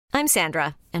I'm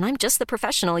Sandra, and I'm just the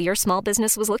professional your small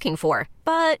business was looking for.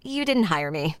 But you didn't hire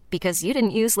me because you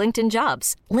didn't use LinkedIn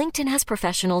Jobs. LinkedIn has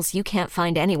professionals you can't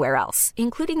find anywhere else,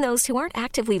 including those who aren't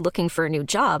actively looking for a new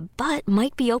job, but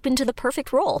might be open to the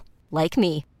perfect role, like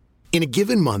me. In a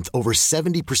given month, over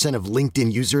 70% of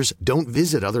LinkedIn users don't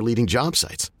visit other leading job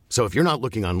sites. So if you're not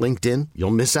looking on LinkedIn,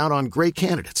 you'll miss out on great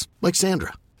candidates like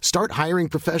Sandra. Start hiring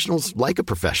professionals like a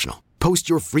professional. Post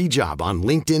your free job on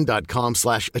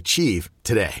linkedin.com/achieve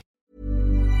today.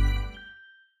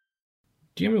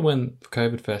 Do you remember when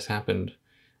COVID first happened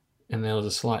and there was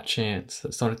a slight chance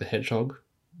that Sonic the Hedgehog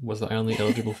was the only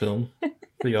eligible film for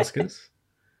the Oscars?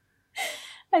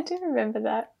 I do remember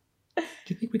that. Do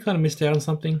you think we kind of missed out on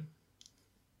something?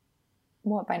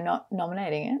 What, by not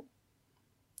nominating it?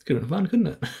 Could have been fun, couldn't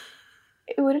it?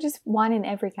 It would have just won in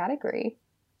every category.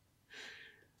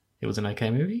 It was an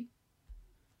okay movie.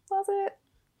 Was it?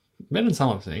 Better than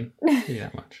some I've seen. I'll tell you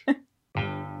that much.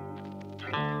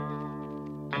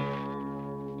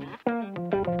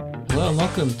 Hello and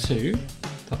welcome to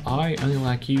the I Only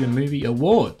Like You in Movie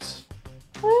Awards.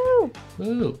 Woo!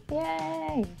 Woo!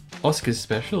 Yay! Oscars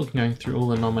special, going through all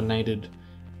the nominated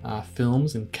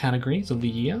films and categories of the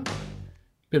year.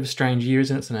 Bit of a strange year,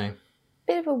 isn't it, Sine?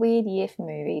 Bit of a weird year for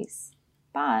movies,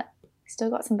 but still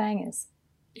got some bangers.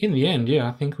 In the end, yeah,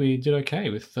 I think we did okay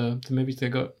with the movies that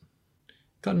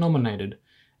got nominated.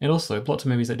 And also, lots of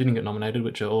movies that didn't get nominated,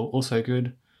 which are also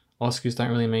good. Oscars don't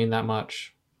really mean that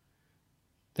much.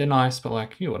 They're nice, but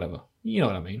whatever. You know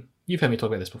what I mean. You've heard me talk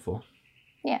about this before.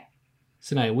 Yeah.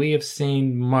 Sine, we have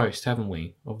seen most, haven't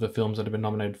we, of the films that have been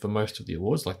nominated for most of the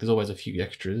awards. There's always a few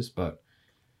extras, but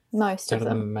most of them.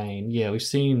 Out of the main, yeah, we've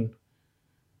seen.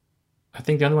 I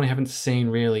think the only one I haven't seen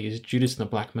really is Judas and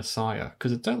the Black Messiah,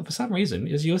 because for some reason,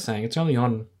 as you were saying, it's only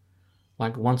on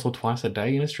once or twice a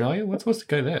day in Australia. What's supposed to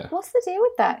go there? What's the deal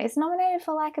with that? It's nominated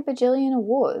for a bajillion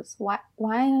awards. Why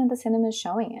aren't the cinemas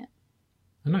showing it?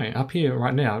 I know, up here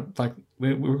right now,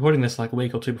 we're recording this a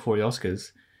week or two before the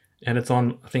Oscars, and it's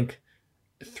on, I think,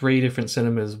 3 different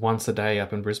cinemas once a day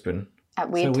up in Brisbane. At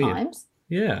weird times?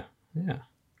 Yeah. I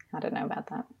don't know about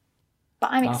that.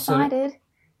 But I'm excited.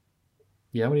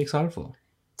 Yeah, what are you excited for?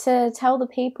 To tell the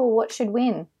people what should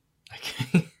win.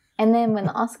 Okay. And then when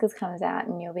the Oscars comes out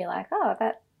and you'll be like, oh,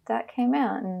 that came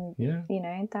out and,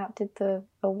 that did the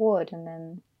award and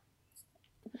then,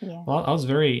 yeah. Well,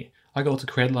 I got to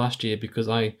cred last year because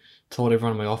I told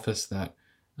everyone in my office that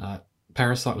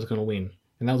Parasite was going to win.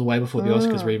 And that was way before the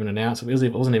Oscars were even announced.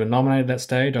 It wasn't even nominated at that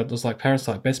stage. I was like,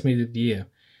 Parasite, best movie of the year.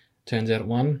 Turns out it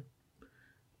won.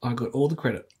 I got all the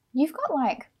credit. You've got,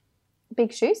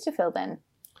 big shoes to fill then.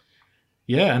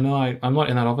 Yeah, and I'm not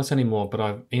in that office anymore, but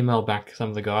I've emailed back some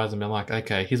of the guys and been like,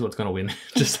 okay, here's what's going to win,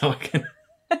 just so I can...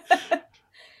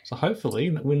 So hopefully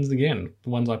that wins again, the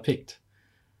ones I picked.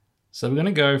 So we're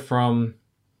going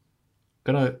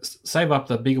to save up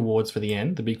the big awards for the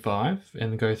end, the big 5,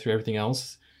 and go through everything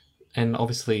else. And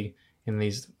obviously in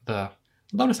these, I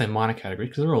don't want to say minor categories,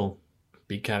 because they're all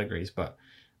big categories, but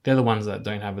they're the ones that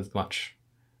don't have as much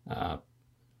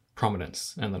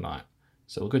prominence in the night.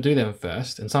 So we'll go do them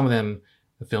first, and some of them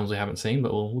are films we haven't seen,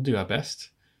 but we'll do our best.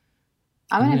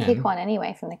 I'm going to pick one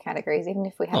anyway from the categories, even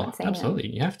if we haven't seen absolutely.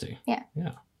 them. You have to. Yeah.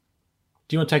 Do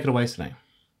you want to take it away today?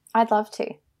 I'd love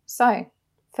to. So,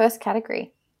 first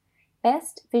category,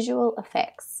 Best Visual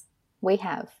Effects. We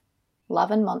have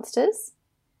Love and Monsters,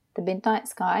 The Midnight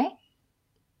Sky.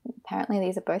 Apparently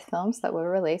these are both films that were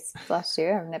released last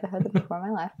year. I've never heard them before in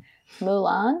my life.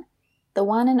 Mulan, The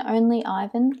One and Only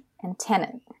Ivan, and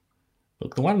Tenet.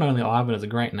 Look, The One and Only Ivan is a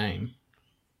great name.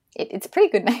 It's a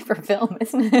pretty good name for a film,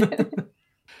 isn't it?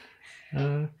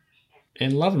 And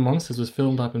Love and Monsters was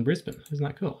filmed up in Brisbane. Isn't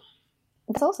that cool?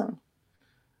 It's awesome.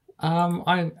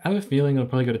 I have a feeling I'll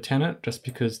probably go to Tenet, just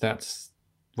because that's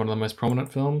one of the most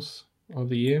prominent films of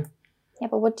the year. Yeah,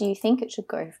 but what do you think it should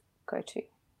go to?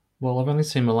 Well, I've only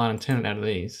seen Mulan and Tenet out of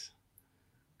these,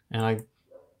 and I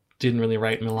didn't really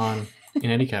rate Mulan in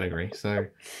any category, so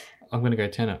I'm going to go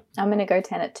Tenet. I'm going to go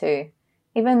Tenet too.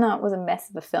 Even though it was a mess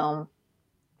of a film,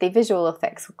 the visual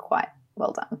effects were quite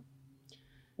well done.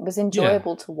 It was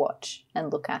enjoyable to watch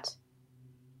and look at.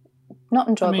 Not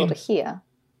enjoyable to hear.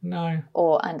 No.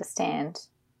 Or understand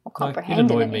or comprehend. It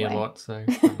annoyed me a lot, so...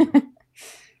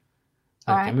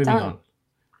 All right, moving on.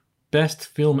 Best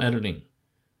film editing.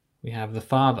 We have The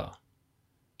Father,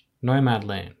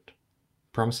 Nomadland,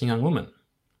 Promising Young Woman,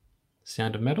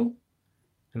 Sound of Metal,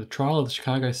 and The Trial of the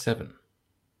Chicago 7.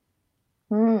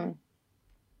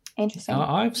 Interesting.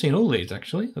 I've seen all these,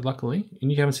 actually, luckily. And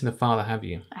you haven't seen The Father, have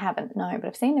you? I haven't, no, but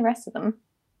I've seen the rest of them.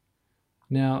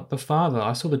 Now, The Father,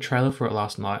 I saw the trailer for it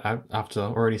last night after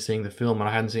already seeing the film, and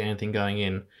I hadn't seen anything going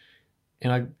in.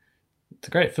 And It's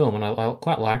a great film, and I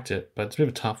quite liked it, but it's a bit of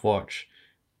a tough watch.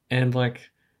 And like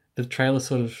the trailer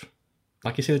sort of,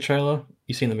 like you see the trailer,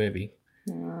 you see the movie.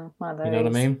 One of those. You know what I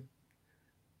mean?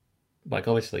 Like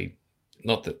obviously,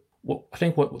 not that. What I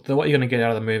think what you're going to get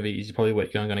out of the movie is probably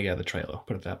what you're going to get out of the trailer.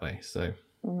 Put it that way. So.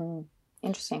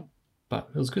 Interesting. But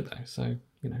it was good though. So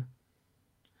Can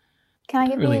I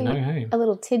give really you know, hey. a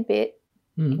little tidbit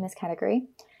in this category?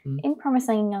 In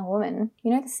Promising Young Woman,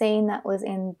 you know the scene that was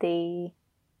in the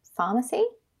pharmacy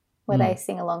where they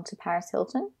sing along to Paris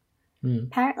Hilton?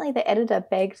 Apparently the editor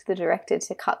begged the director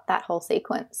to cut that whole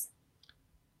sequence.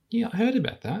 Yeah, I heard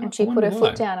about that. And she put her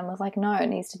foot down and was like, no, it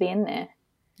needs to be in there.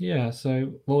 Yeah,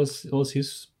 so what was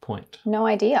his point? No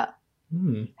idea.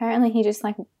 Apparently he just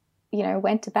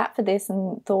went to bat for this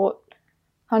and thought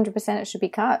 100% it should be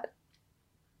cut.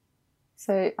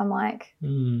 So I'm like,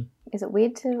 is it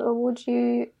weird to award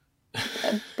you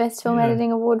a Best Film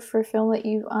Editing Award for a film that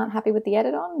you aren't happy with the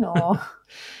edit on? Or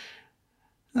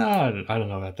I don't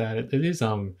know about that. It is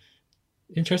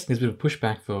interesting. There's a bit of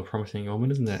pushback for Promising Young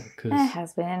Woman, isn't there? It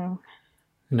has been.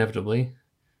 Inevitably.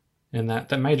 And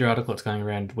that major article that's going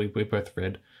around, we both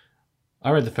read.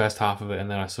 I read the first half of it,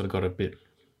 and then I sort of got a bit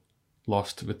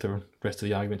lost with the rest of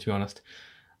the argument, to be honest.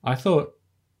 I thought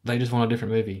they just wanted a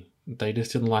different movie. They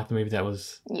just didn't like the movie that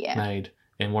was made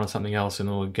and wanted something else, and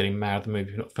they were getting mad at the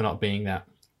movie for not being that.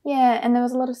 Yeah, and there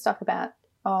was a lot of stuff about,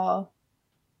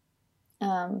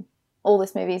 all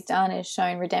this movie's done is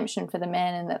shown redemption for the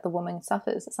man and that the woman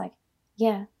suffers. It's like,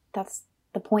 yeah, that's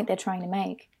the point they're trying to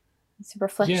make. It's a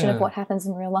reflection of what happens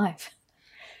in real life.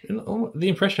 And the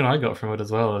impression I got from it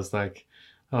as well is like,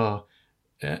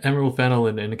 Emerald Fennell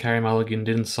and Carey Mulligan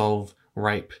didn't solve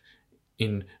rape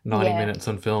in 90 minutes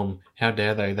on film. How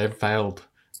dare they? They've failed.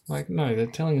 Like, no, they're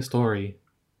telling a story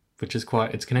which is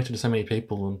it's connected to so many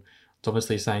people, and it's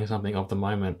obviously saying something of the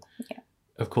moment. Yeah.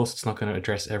 Of course, it's not going to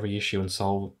address every issue and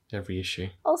solve every issue.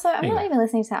 Also, I'm not even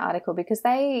listening to that article because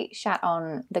they shat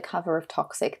on the cover of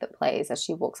Toxic that plays as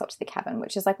she walks up to the cabin,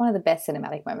 which is like one of the best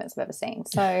cinematic moments I've ever seen.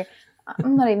 So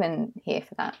I'm not even here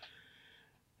for that.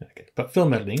 Okay, but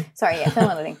film editing. Sorry,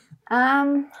 film editing.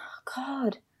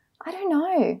 God, I don't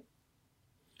know.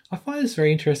 I find this a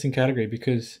very interesting category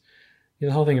because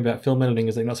the whole thing about film editing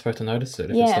is that you're not supposed to notice it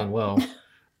if it's done well.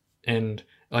 And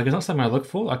like, it's not something I look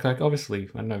for. Like obviously,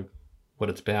 I know what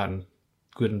it's about and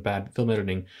good and bad film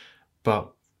editing,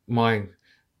 but my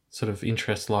sort of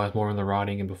interest lies more in the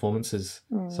writing and performances.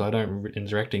 So I don't in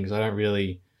directing because I don't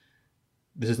really.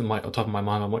 This isn't on top of my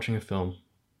mind. I'm watching a film.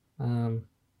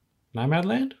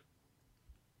 Nomadland.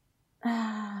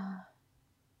 I'm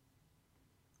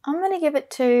gonna give it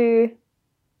to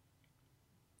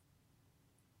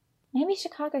maybe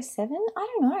Chicago 7. I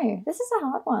don't know. This is a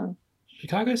hard one.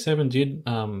 Chicago 7 did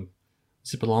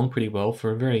zip along pretty well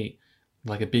for a very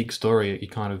a big story.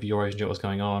 You always knew what was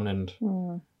going on, and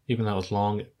even though it was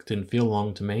long, it didn't feel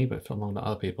long to me, but it felt long to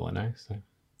other people I know. So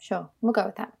sure, we'll go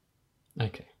with that.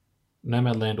 Okay,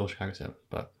 Nomadland or Chicago 7,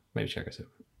 but maybe Chicago 7.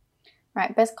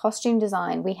 Right, best costume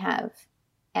design we have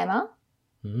Emma,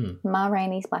 Ma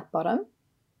Rainey's Black Bottom,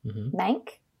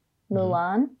 Mank,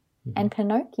 Mulan, and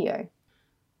Pinocchio.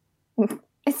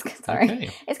 It's kind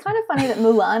of funny that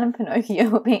Mulan and Pinocchio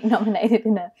were being nominated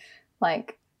in a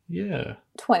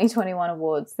 2021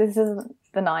 awards. This is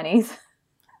the 90s.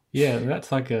 Yeah,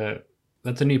 that's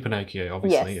a new Pinocchio,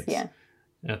 obviously. Yes,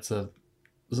 Is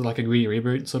it like a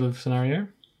reboot sort of scenario?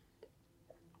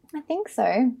 I think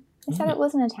so. They said it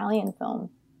was an Italian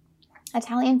film.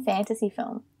 Italian fantasy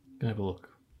film. Go have a look.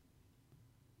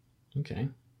 Okay.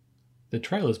 The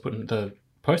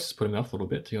poster's putting me off a little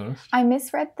bit, to be honest. I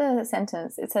misread the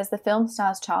sentence. It says the film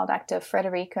stars child actor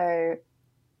Federico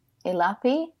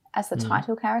Ilapi as the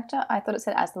title character. I thought it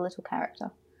said as the little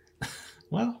character.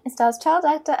 Well. It stars child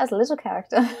actor as a little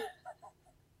character.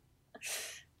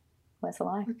 Where's the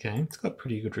lie? Okay, it's got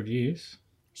pretty good reviews.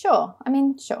 Sure. I'm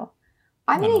going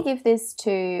to give this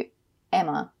to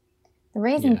Emma. The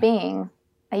reason being,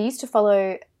 I used to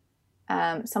follow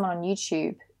someone on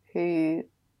YouTube who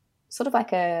sort of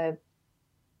like a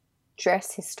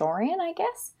dress historian, I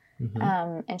guess.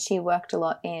 And she worked a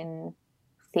lot in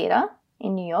theatre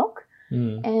in New York.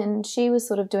 And she was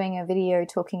sort of doing a video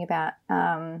talking about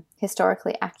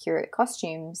historically accurate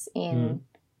costumes in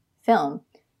film.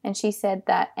 And she said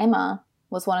that Emma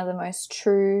was one of the most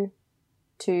true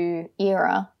to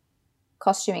era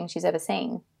costuming she's ever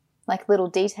seen. Like little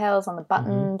details on the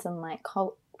buttons and like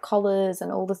collars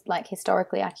and all this like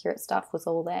historically accurate stuff was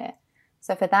all there.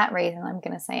 So for that reason, I'm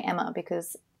going to say Emma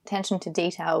because attention to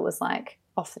detail was like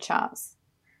off the charts.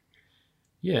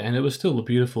 Yeah, and it was still a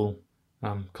beautiful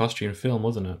costume film,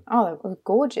 wasn't it? Oh, it was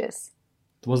gorgeous.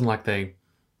 It wasn't like they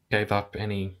gave up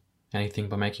any anything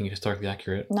by making it historically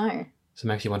accurate. No. So it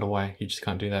makes you wonder why you just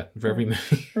can't do that for every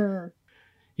movie. Mm.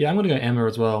 Yeah, I'm going to go Emma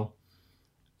as well.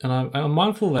 And I'm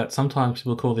mindful that sometimes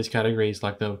people call these categories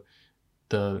like the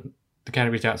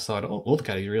categories outside, all the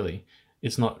categories really.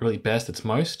 It's not really best, it's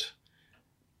most.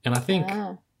 And I think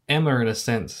Emma, in a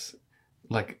sense,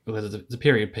 like it's a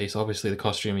period piece. Obviously, the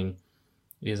costuming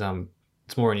is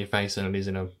it's more in your face than it is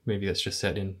in a movie that's just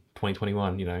set in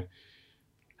 2021. You know.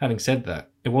 Having said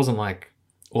that, it wasn't like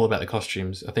all about the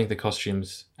costumes. I think the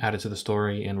costumes added to the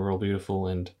story and were all beautiful.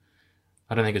 And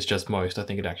I don't think it's just most. I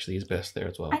think it actually is best there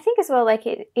as well. I think as well, like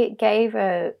it gave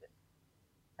the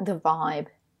vibe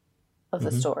of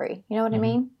the story. You know what I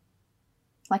mean?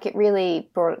 Like it really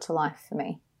brought it to life for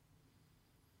me.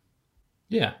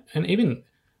 Yeah, and even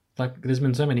like there's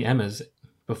been so many Emmas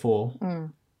before. I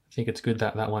think it's good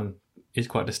that that one is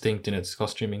quite distinct in its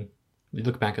costuming. You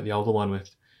look back at the older one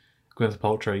with Gwyneth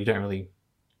Paltrow, you don't really,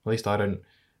 at least I don't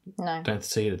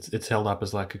see it. It's held up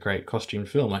as like a great costumed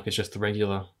film. Like it's just the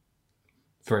regular,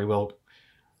 very well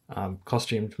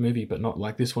costumed movie, but not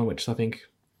like this one, which I think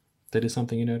that is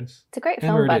something you notice. It's a great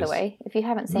film, by the way. If you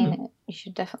haven't seen it, you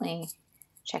should definitely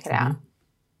check it out.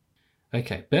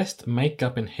 Okay, best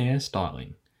makeup and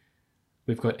hairstyling.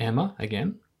 We've got Emma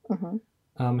again.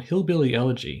 Hillbilly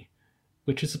Elegy,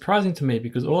 which is surprising to me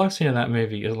because all I've seen of that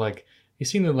movie is like, you've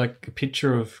seen the like a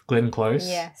picture of Glenn Close.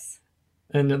 Yes.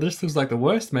 And this looks like the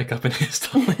worst makeup and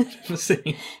hairstyling I've ever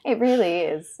seen. It really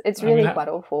is. It's really quite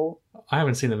awful. I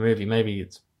haven't seen the movie. Maybe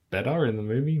it's better in the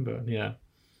movie, but yeah.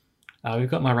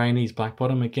 We've got Ma Rainey's Black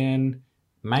Bottom again.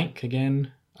 Mank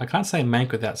again. I can't say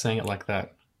Mank without saying it like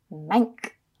that.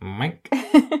 Mank.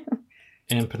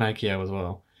 And Pinocchio as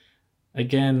well.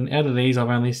 Again, out of these, I've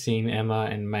only seen Emma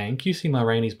and Mank. You seen Ma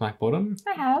Rainey's Black Bottom?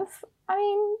 I have. I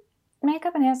mean,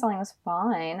 makeup and hairstyling was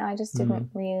fine. I just didn't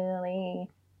really...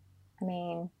 I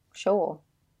mean, sure,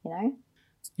 you know?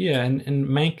 Yeah, and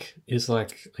Mank is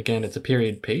like, again, it's a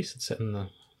period piece. It's set in the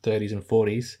 30s and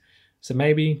 40s. So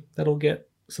maybe that'll get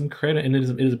some credit. And it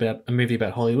is about a movie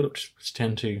about Hollywood, which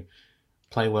tend to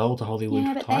play well to Hollywood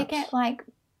Yeah, but types. they get, like,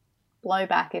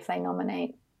 blowback if they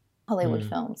nominate Hollywood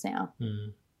films now.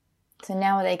 So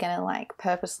now are they going to, like,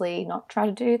 purposely not try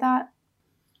to do that?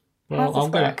 Well, How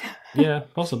does this work? Yeah,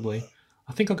 possibly.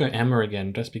 I think I'll go Emma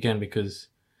again, just again because,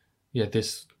 yeah,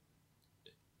 this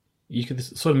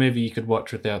sort of movie you could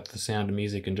watch without the sound and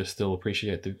music and just still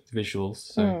appreciate the visuals.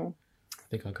 So I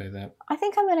think I'll go that. I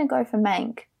think I'm going to go for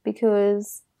Mank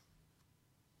because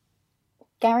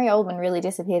Gary Oldman really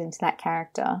disappeared into that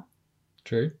character.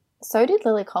 True. So did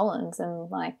Lily Collins and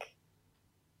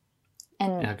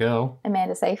Our girl.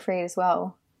 Amanda Seyfried as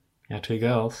well. Our two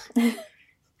girls. Say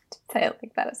it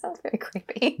like that, it sounds very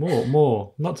creepy.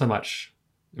 More. Not so much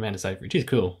Amanda Seyfried. She's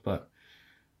cool, but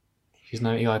she's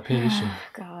no EIP, is she?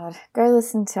 God. Go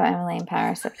listen to our Emily in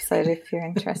Paris episode if you're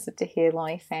interested to hear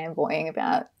Lonnie fanboying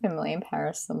about Emily in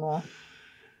Paris some more.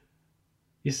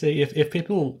 You see, if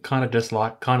people kind of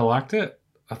liked it,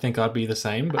 I think I'd be the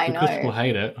same. But because people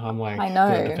hate it, I'm like, going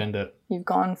to defend it. You've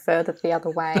gone further the other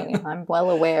way. I'm well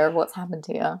aware of what's happened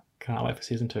here. Can't wait for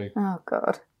season 2. Oh,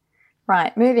 God.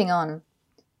 Right, moving on.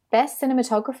 Best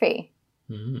cinematography.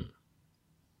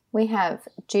 We have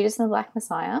Judas and the Black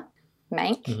Messiah,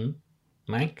 Mank.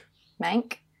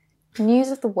 Mank.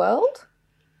 News of the World.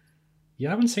 Yeah,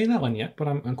 I haven't seen that one yet, but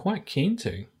I'm quite keen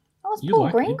to. Oh, it's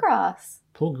Paul Greengrass.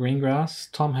 Paul Greengrass,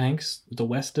 Tom Hanks, the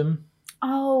Western.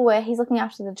 Oh, where he's looking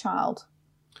after the child.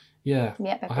 Yeah.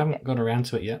 I haven't got around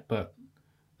to it yet, but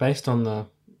based on the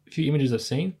few images I've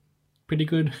seen, pretty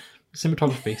good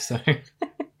cinematography. So.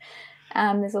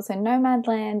 There's also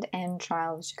Nomadland and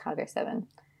Trial of Chicago 7.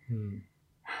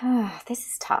 This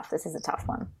is tough. This is a tough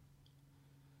one.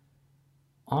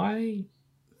 I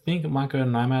think it might go to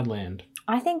Nomadland.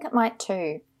 I think it might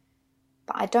too,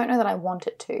 but I don't know that I want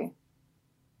it to.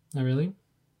 Oh, really?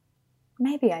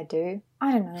 Maybe I do.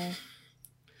 I don't know.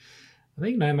 I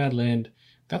think Nomadland,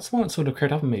 that's one that sort of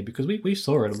crept up on me because we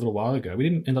saw it a little while ago. We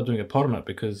didn't end up doing a pod on it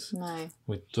because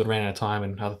we sort of ran out of time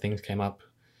and other things came up.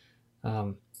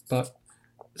 But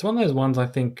it's one of those ones I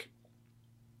think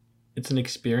it's an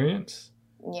experience.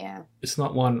 Yeah. It's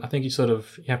not one, I think you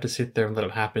have to sit there and let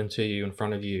it happen to you in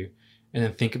front of you and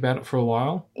then think about it for a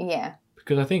while. Yeah.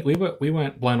 Because I think we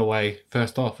weren't blown away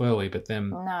first off, were we? But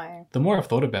then the more I've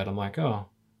thought about it, I'm like, oh,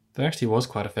 that actually was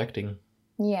quite affecting.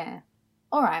 Yeah.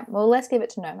 All right. Well, let's give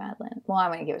it to Nomadland. Well, I'm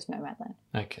going to give it to Nomadland.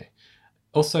 Okay.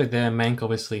 Also there, Mank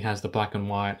obviously has the black and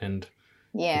white and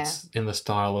it's in the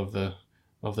style of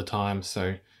the time,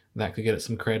 so that could get it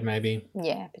some cred maybe.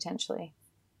 Yeah, potentially.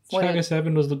 Chicago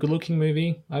 7 was a good-looking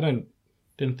movie. I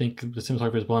didn't think the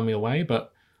cinematography was blowing me away,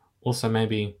 but also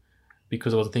maybe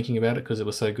because I wasn't thinking about it because it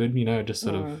was so good, you know, just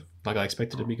sort of like I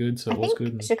expected it to be good, so I it was think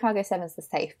good. And, Chicago 7's the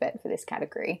safe bet for this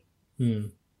category,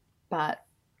 mm, but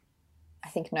I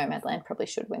think Nomadland probably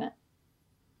should win it.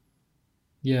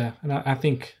 yeah, and I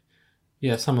think,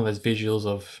 yeah, some of those visuals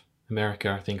of America,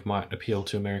 I think, might appeal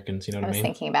to Americans, you know I what I was mean?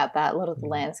 thinking about that, a lot of the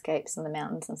landscapes and the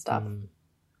mountains and stuff.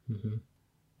 Mm-hmm.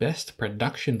 Best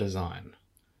production design.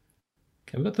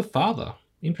 Okay, we've got The Father.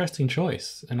 Interesting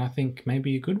choice, and I think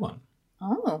maybe a good one.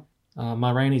 Oh,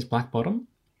 Ma Rainey's Black Bottom,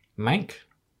 Mank,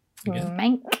 again,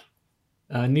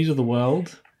 Mank. News of the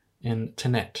World, and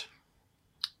Tenet.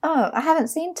 Oh, I haven't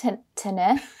seen Tenet.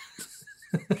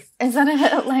 Is that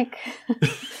a like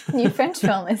new French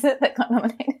film? Is it that got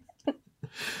nominated?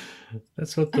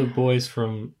 That's what the boys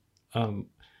from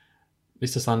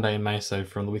Mr. Sunday and Meso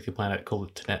from The Weekly Planet called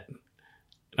it Tenet.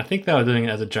 I think they were doing it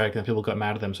as a joke and people got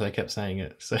mad at them, so they kept saying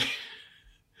it. So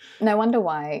No wonder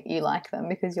why you like them,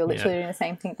 because you're literally doing the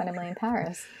same thing that Emily in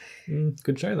Paris.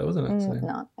 good show though, wasn't it? So.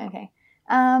 Not okay.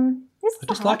 This is I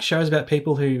just like shows about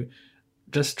people who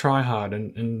just try hard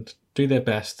and do their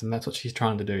best, and that's what she's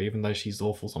trying to do, even though she's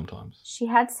awful sometimes. She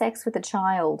had sex with a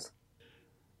child.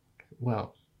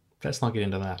 Well, let's not get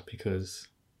into that because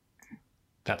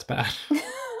that's bad.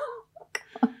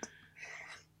 God.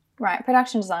 Right,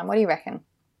 production design. What do you reckon?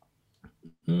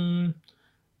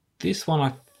 This one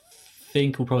I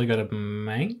think will probably go to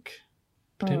Mank,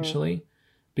 potentially,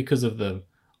 because of the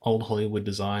old Hollywood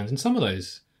designs and some of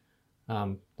those,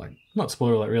 like, not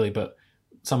spoiler alert really, but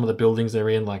some of the buildings they're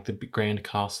in, like the big grand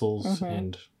castles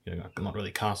and, you know, not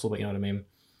really castle, but you know what I mean,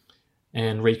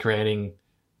 and recreating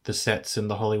the sets in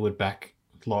the Hollywood back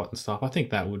lot and stuff. I think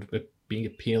that would be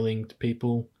appealing to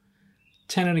people.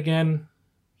 Tenet again,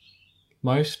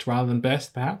 most rather than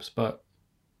best, perhaps, but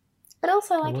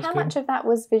also, like, was how good. much of that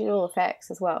was visual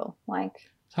effects as well?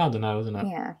 Like, it's hard to know, isn't it?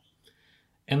 yeah.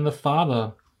 And The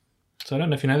Father, so I don't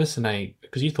know if you know this, Sinead,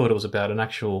 because you thought it was about an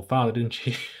actual father, didn't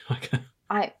you? Like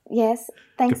Yes, a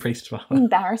thanks priest for father.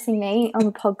 embarrassing me on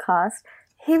the podcast.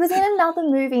 He was in another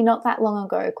movie not that long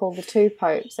ago called The Two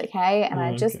Popes, okay? And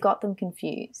I just got them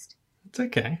confused. It's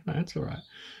okay. No, it's all right.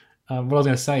 What I was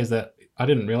going to say is that I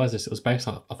didn't realise this. It was based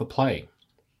off a play.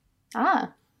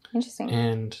 Ah, interesting.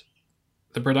 And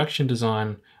the production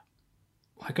design,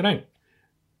 like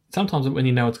sometimes when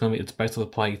you know it's based off a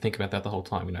play, you think about that the whole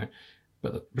time, you know.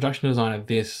 But the production design of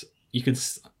this, you could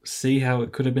see how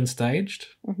it could have been staged,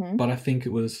 but I think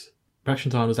production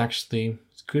design was actually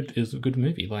good. It was a good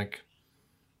movie. Like,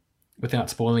 without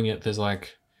spoiling it, there's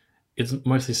like, it's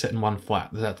mostly set in one flat.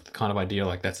 That's the kind of idea,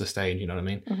 like that's the stage, you know what I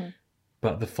mean?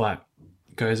 But the flat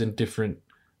goes in different,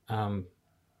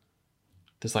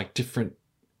 there's like different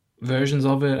versions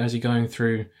of it as you're going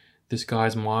through this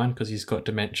guy's mind because he's got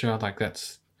dementia. Like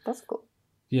that's cool.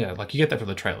 Yeah, like you get that from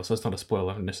the trailer, so it's not a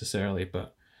spoiler necessarily,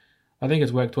 but I think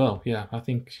it's worked well. Yeah, I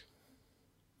think.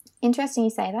 Interesting you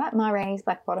say that. Ma Rainey's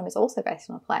Black Bottom is also based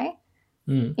on a play.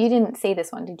 You didn't see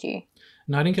this one, did you?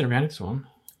 No, I didn't get around to this one.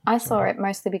 I saw it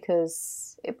mostly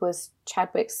because it was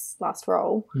Chadwick's last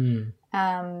role.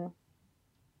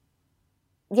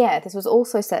 Yeah, this was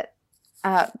also set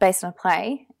based on a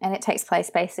play, and it takes place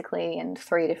basically in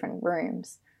 3 different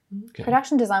rooms. Okay.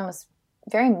 Production design was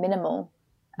very minimal,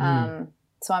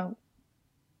 so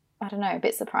I don't know, a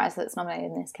bit surprised that it's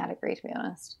nominated in this category, to be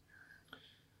honest.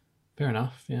 Fair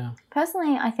enough, yeah.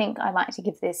 Personally, I think I'd like to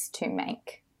give this to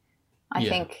Mank. I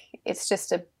think it's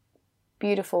just a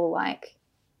beautiful, like,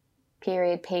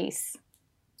 period piece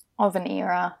of an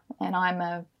era, and I'm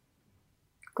a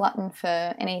glutton for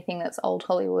anything that's old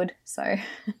Hollywood, so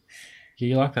Yeah,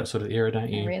 you like that sort of era,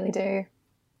 don't you? I really do.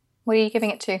 What are you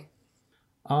giving it to?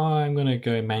 I'm going to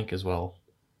go Mank as well.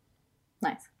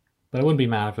 Nice. But I wouldn't be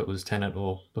mad if it was Tenet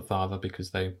or The Father,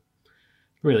 because they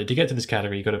really, to get to this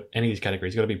category, any of these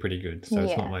categories, you got to be pretty good. So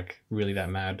it's not like really that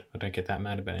mad. I don't get that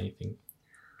mad about anything.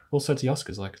 Also, it's the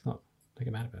Oscars. Like, it's not. Don't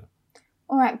get mad about it.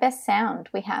 All right, best sound.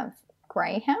 We have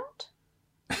Greyhound.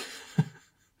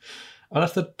 Oh,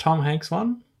 that's the Tom Hanks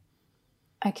one.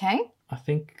 Okay, I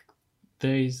think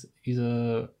he's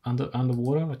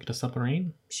underwater, like at a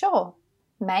submarine. sure.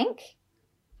 Mank,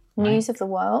 Mank. News of the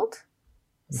World,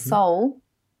 Soul,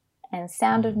 and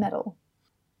Sound of Metal.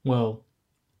 Well,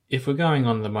 if we're going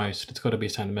on the most, it's got to be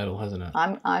Sound of Metal, hasn't it?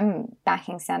 I'm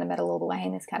backing Sound of Metal all the way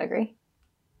in this category.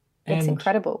 It's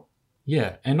incredible.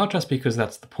 Yeah, and not just because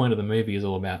that's the point of the movie is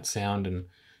all about sound and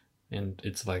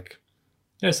it's like,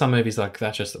 there's some movies like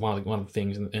that's just one of the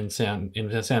things in sound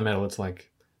metal. It's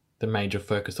like the major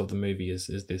focus of the movie is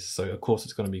this. So of course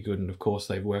it's going to be good, and of course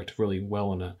they've worked really well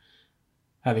on it.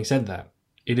 Having said that,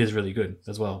 it is really good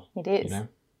as well. It is. You know,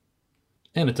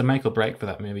 and it's a make or break for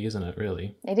that movie, isn't it?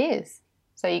 Really. It is.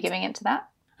 So you're giving it to that?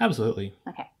 Absolutely.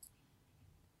 Okay.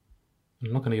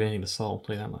 I'm not going to give anything to Soul, I'll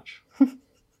tell you that much.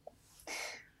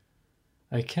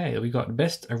 Okay, we got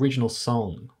Best Original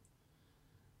Song.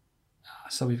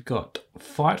 So we've got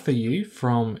Fight For You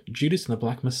from Judas and the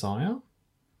Black Messiah.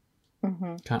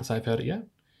 Mm-hmm. Can't say I've heard it yet.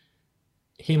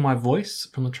 Hear My Voice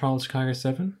from The Trial of Chicago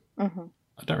 7. Mm-hmm.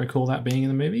 I don't recall that being in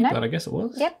the movie, but I guess it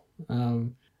was. Yep.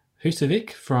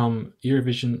 Husavik from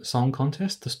Eurovision Song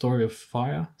Contest, The Story of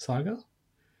Fire Saga.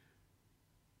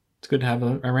 It's good to have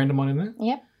a random one in there.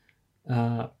 Yep.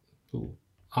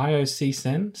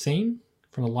 IOC Scene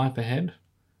from A Life Ahead.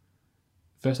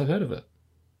 First I've heard of it.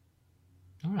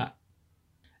 All right.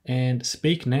 And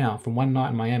Speak Now from One Night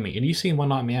in Miami. And you've seen One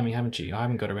Night in Miami, haven't you? I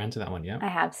haven't got around to that one yet. I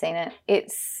have seen it.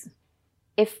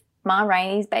 If Ma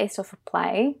Rainey's based off a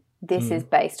play, this is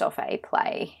based off a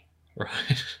play.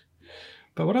 Right.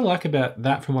 But what I like about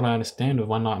that, from what I understand of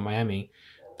One Night in Miami,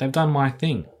 they've done my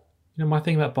thing. You know, my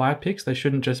thing about biopics, they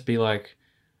shouldn't just be like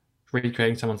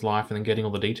recreating someone's life and then getting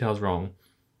all the details wrong.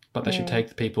 But they should take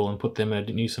the people and put them in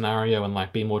a new scenario and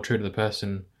like be more true to the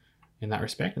person in that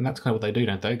respect. And that's kind of what they do,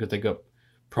 don't they? Because they got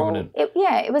prominent. Well,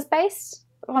 it was based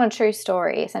on a true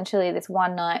story. Essentially, this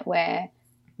one night where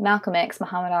Malcolm X,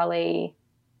 Muhammad Ali,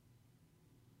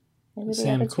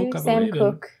 Sam Cooke, I Sam believe.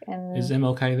 Cooke, and Is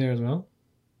MLK there as well?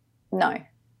 No.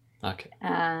 Okay.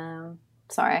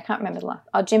 Sorry, I can't remember the last.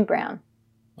 Oh, Jim Brown.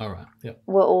 All right. Yep.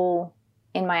 Were all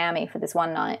in Miami for this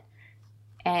one night,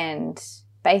 and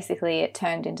basically it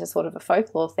turned into sort of a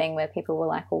folklore thing where people were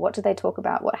like, well, what did they talk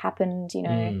about? What happened? You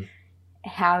know,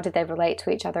 how did they relate to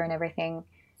each other and everything?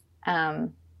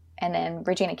 And then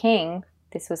Regina King,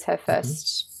 this was her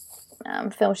first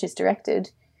film she's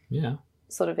directed. Yeah.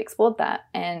 Sort of explored that.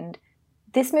 And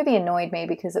this movie annoyed me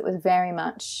because it was very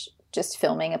much just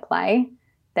filming a play.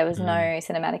 There was no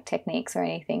cinematic techniques or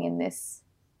anything in this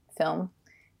film.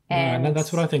 And no,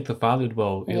 that's what I think The Father did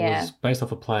well. It was based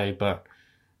off a play, but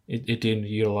it didn't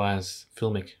utilise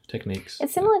filmic techniques.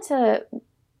 It's similar to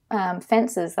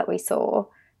Fences that we saw.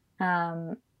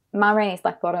 Ma Rainey's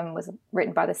Black Bottom was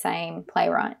written by the same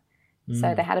playwright.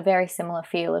 So they had a very similar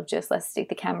feel of just let's stick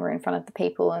the camera in front of the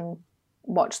people and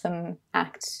watch them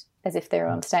act as if they're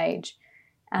on stage.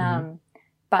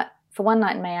 But for One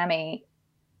Night in Miami,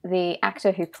 the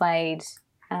actor who played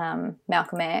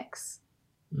Malcolm X,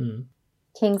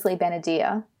 Kingsley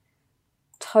Benadir,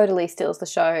 totally steals the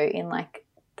show in like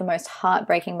the most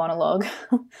heartbreaking monologue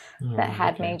that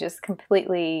had me just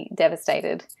completely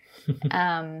devastated.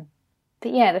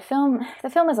 But yeah, the film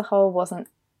as a whole wasn't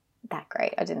that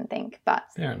great, I didn't think. But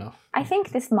fair enough. I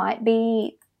think it might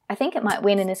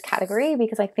win in this category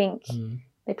because I think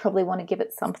they probably want to give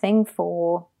it something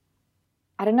for,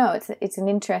 I don't know, it's an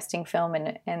interesting film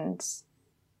and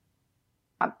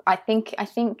I think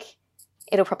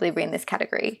it'll probably win this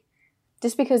category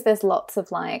just because there's lots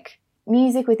of like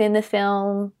music within the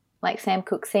film, like Sam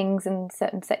Cooke sings in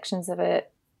certain sections of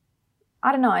it.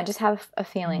 I don't know, I just have a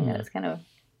feeling that it's gonna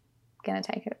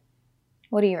take it.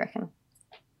 What do you reckon?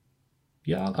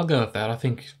 Yeah, I'll go with that. I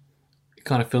think it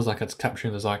kind of feels like it's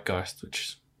capturing the zeitgeist,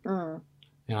 which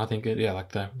I think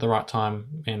like the right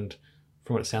time, and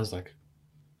from what it sounds like,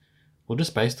 well,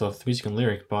 just based off the music and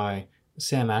lyric by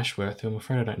Sam Ashworth, who I'm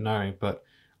afraid I don't know, but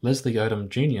Leslie Odom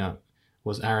Jr.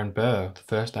 was Aaron Burr, the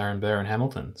first Aaron Burr in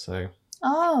Hamilton. So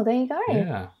there you go.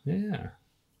 Yeah,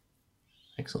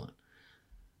 excellent.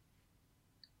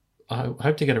 I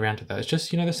hope to get around to that. It's just,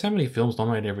 there's so many films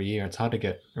nominated every year. It's hard to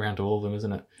get around to all of them,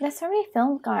 isn't it? There's so many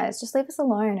films, guys. Just leave us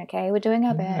alone, okay? We're doing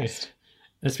our best.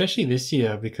 Especially this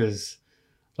year because,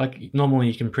 like, normally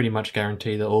you can pretty much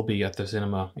guarantee they'll all be at the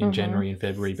cinema in January and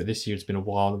February, but this year it's been a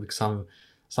while. Some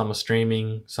are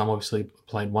streaming. Some obviously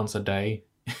played once a day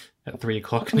at 3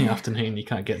 o'clock in the afternoon. You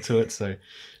can't get to it, so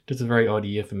just a very odd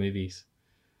year for movies.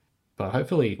 But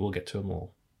hopefully we'll get to them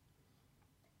all.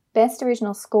 Best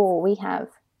original score, we have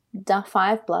Da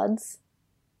Five Bloods.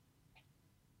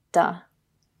 Mank.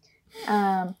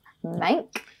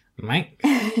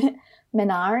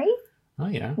 Minari. Oh,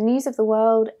 yeah. News of the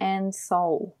World and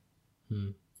Soul.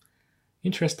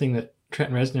 Interesting that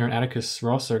Trent Reznor and Atticus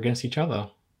Ross are against each other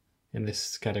in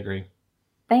this category.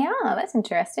 They are. That's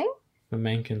interesting. For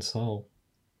Mank and Soul,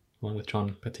 along with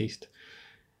John Batiste.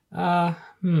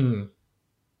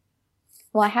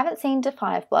 Well, I haven't seen Da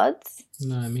Five Bloods.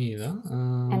 No, me either.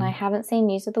 And I haven't seen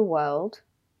News of the World.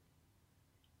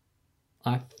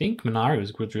 I think Minari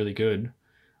was really good.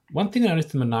 One thing I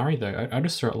noticed in Minari, though, I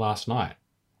just saw it last night.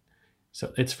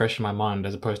 So it's fresh in my mind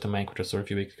as opposed to Mank, which I saw a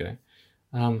few weeks ago.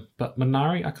 But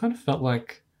Minari, I kind of felt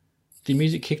like the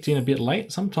music kicked in a bit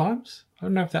late sometimes. I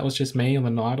don't know if that was just me on the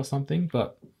night or something,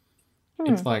 but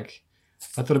it's like,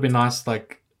 I thought it'd be nice,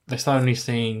 like, they start a new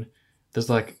scene there's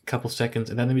like a couple seconds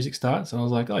and then the music starts. And I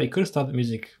was like, oh, you could have started the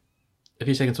music a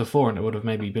few seconds before and it would have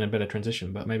maybe been a better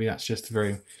transition. But maybe that's just a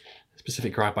very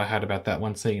specific gripe I had about that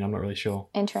one scene. I'm not really sure.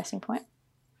 Interesting point.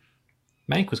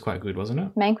 Mank was quite good, wasn't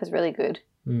it? Mank was really good.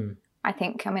 Mm. I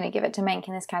think I'm going to give it to Mank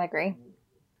in this category.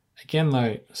 Again,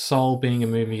 though, Soul being a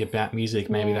movie about music,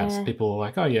 maybe Yeah. that's people are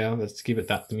like, oh yeah, let's give it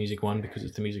that the music one because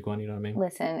it's the music one, you know what I mean?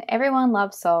 Listen, everyone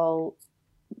loves Soul.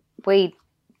 We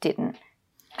didn't.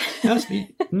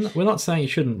 We're not saying you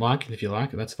shouldn't like it if you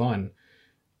like it, that's fine.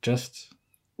 Just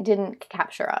It didn't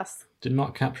capture us. did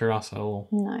not capture us at all.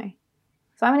 No.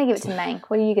 So I'm going to give it to Mank.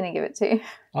 What are you going to give it to?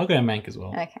 I'll go Mank as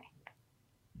well. Okay.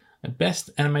 Best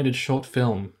animated short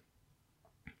film.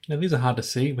 Now, these are hard to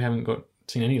see. We haven't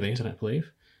seen any of these, I don't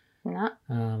believe. No.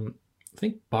 I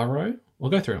think Burrow. We'll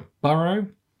go through them. Burrow,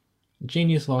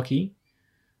 Genius Locky,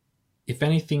 If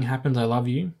Anything Happens, I Love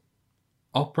You,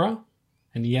 Opera,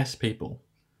 and Yes People.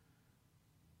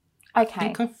 I Okay.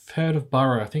 think I've heard of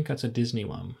Burrow. I think that's a Disney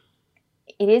one.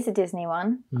 It is a Disney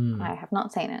one. I have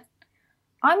not seen it.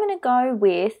 I'm going to go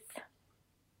with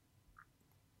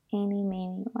Eeny,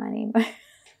 Meeny, Miny, Mo.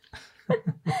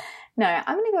 No,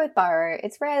 I'm going to go with Burrow.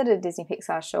 It's rare that a Disney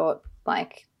Pixar short,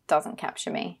 doesn't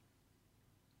capture me.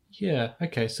 Yeah,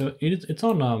 okay, so it's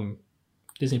on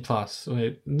Disney Plus.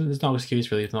 There's no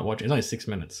excuse really if not watching. It's only 6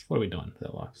 minutes. What are we doing with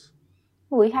our lives?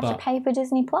 Well, we have to But- pay for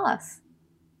Disney Plus.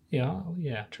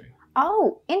 Yeah, true.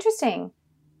 Oh, interesting.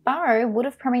 Burrow would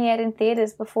have premiered in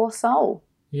theatres before Soul.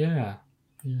 Yeah.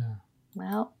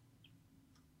 Well.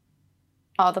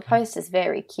 Oh, the poster's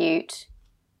very cute.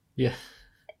 Yeah.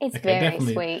 It's Okay, very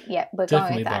definitely- sweet. Yeah, we're going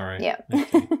Definitely with that. Burrow. Yep.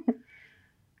 Okay.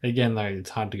 Again, though,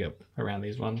 it's hard to get around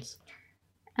these ones.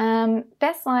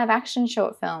 Best live action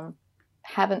short film.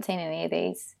 Haven't seen any of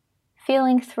these.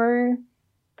 Feeling Through,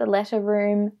 The Letter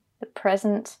Room, The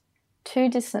Present, Two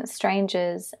Distant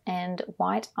Strangers, and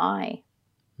White Eye.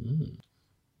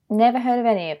 Never heard of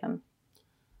any of them.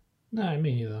 No,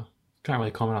 me either. Can't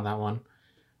really comment on that one.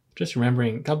 Just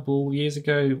remembering, a couple years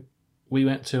ago, we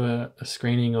went to a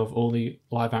screening of all the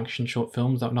live action short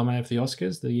films that were nominated for the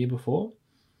Oscars the year before.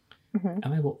 Mhm.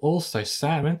 And they were all so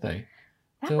sad, weren't they?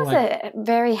 That They were was a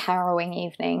very harrowing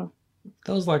evening.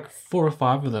 There was like 4 or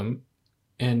 5 of them,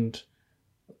 and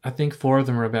I think 4 of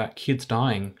them were about kids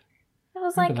dying. It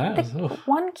was like Remember that? Ugh.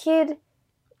 one kid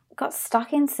got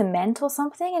stuck in cement or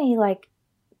something, and he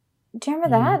do you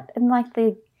remember that? And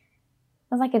it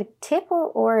was like a tip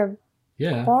or a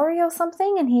Yeah. quarry or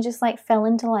something, and he just fell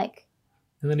into And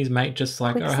then his mate just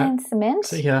like, all right, quicksand cement.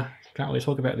 see ya. Can't really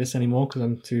talk about this anymore because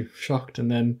I'm too shocked. And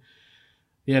then,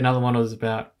 yeah, another one was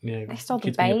about, They stole the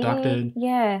kids being baby. abducted.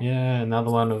 Yeah. Yeah,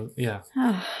 another one of, yeah.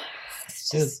 It's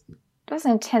just, it was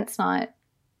an intense night.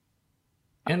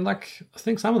 And I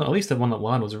think some of them, at least the one that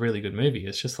won, was a really good movie.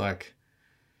 It's just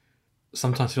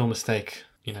sometimes people mistake,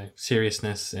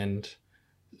 seriousness and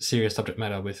serious subject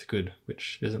matter with good,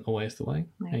 which isn't always the way.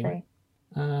 I agree.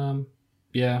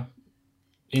 Yeah.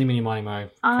 Eeny, meeny, miny, mo.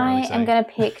 I am going to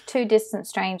pick Two Distant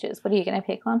Strangers. What are you going to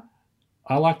pick on?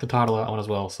 I like the title of that one as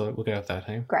well, so we'll go with that,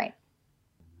 hey? Great.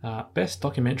 Best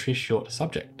documentary short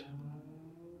subject.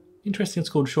 Interesting, it's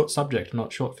called short subject,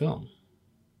 not short film.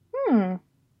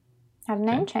 Had a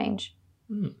name change.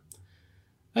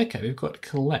 Okay, we've got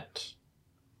Colette.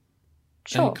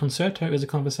 Sure. A Concerto is a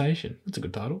Conversation. That's a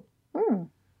good title.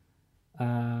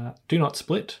 Do Not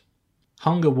Split.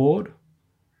 Hunger Ward.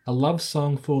 A Love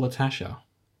Song for Latasha.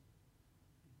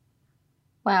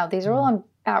 Wow, these are all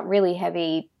about really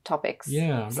heavy topics.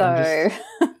 Yeah, I'm So,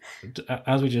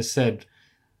 As we just said,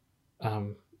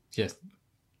 yes,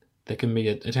 there can be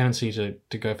a tendency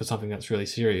to go for something that's really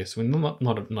serious. I mean,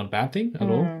 not a bad thing at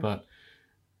all, but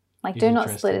Do Not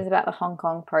Split interesting. is about the Hong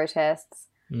Kong protests.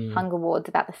 Mm. Hunger Ward's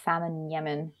about the famine in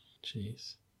Yemen.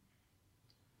 Jeez.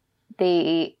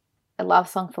 A Love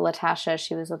Song for Latasha,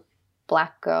 she was a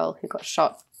black girl who got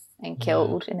shot and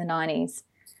killed in the 90s.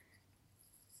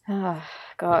 Oh,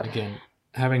 God. Again,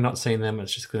 having not seen them,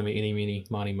 it's just going to be eeny, meeny,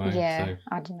 miny, mo. Yeah, So,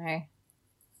 I don't know.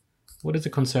 what is a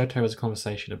Concerto as a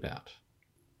Conversation about?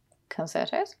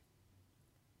 Concertos?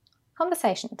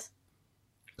 Conversations.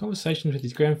 Conversations with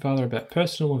his grandfather about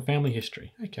personal and family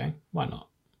history. Okay, why not?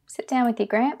 Sit down with your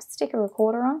gramps, stick a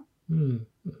recorder on.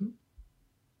 Mm-hmm.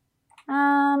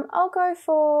 I'll go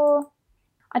for...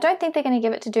 I don't think they're going to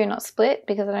give it to Do Not Split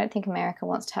because I don't think America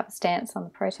wants to have a stance on the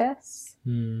protests.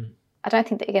 I don't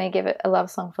think they're going to give it a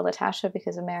Love Song for Latasha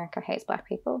because America hates black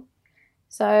people.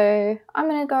 So I'm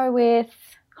going to go with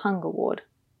Hunger Ward.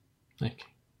 Okay.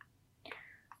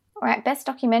 All right, best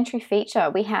documentary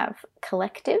feature. We have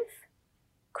Collective,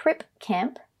 Crip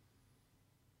Camp,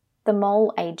 The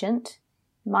Mole Agent,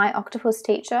 My Octopus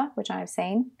Teacher, which I've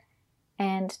seen,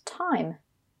 and time.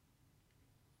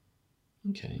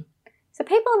 Okay. So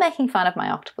people are making fun of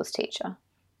my octopus teacher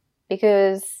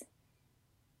because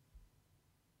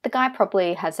the guy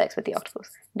probably had sex with the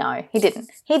octopus. No, he didn't.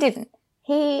 He didn't.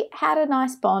 He had a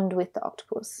nice bond with the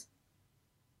octopus.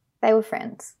 They were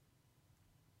friends.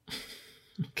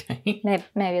 Okay.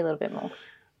 Maybe a little bit more.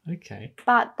 Okay.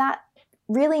 But that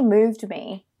really moved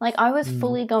me. Like, I was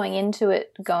fully going into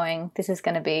it going, this is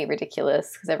going to be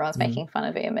ridiculous because everyone's making fun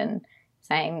of him and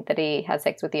saying that he had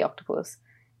sex with the octopus.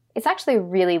 It's actually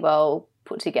really well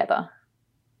put together,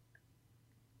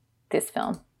 this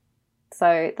film.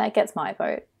 So that gets my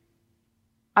vote.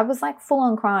 I was like full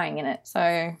on crying in it,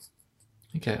 so...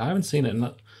 Okay, I haven't seen it,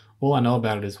 and all I know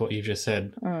about it is what you've just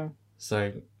said.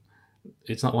 So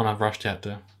it's not one I've rushed out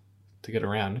to get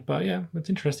around. But yeah, it's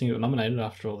interesting it was nominated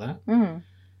after all that.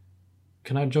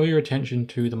 Can I draw your attention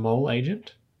to The Mole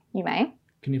Agent? You may.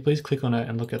 Can you please click on it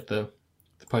and look at the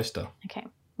poster? Okay,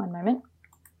 one moment.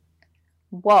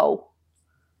 Whoa.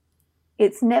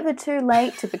 It's never too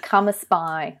late to become a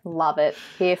spy. Love it.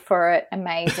 Here for it.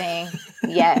 Amazing.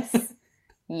 Yes.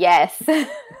 Yes.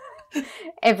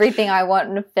 Everything I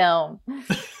want in a film.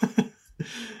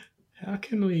 How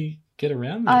can we get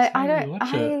around this? I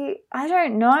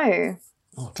don't know.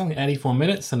 Oh, it's only 84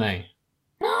 minutes, Sine.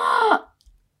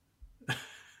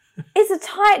 It's a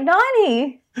tight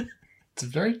 90. It's a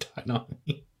very tight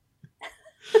 90.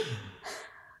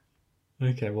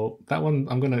 Okay, well, that one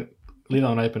I'm going to leave that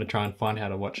one open to try and find how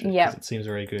to watch it. Yeah. It seems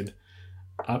very good.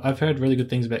 I've heard really good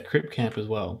things about Crip Camp as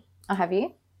well. Oh, have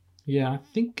you? Yeah, I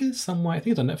think it's somewhere. I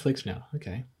think it's on Netflix now.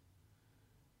 Okay.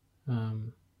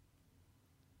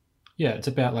 Yeah, it's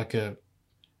about like a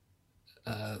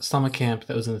summer camp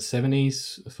that was in the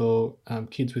 70s for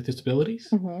kids with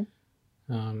disabilities.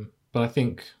 But I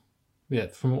think, yeah,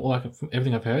 from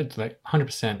everything I've heard, it's like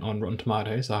 100% on Rotten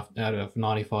Tomatoes out of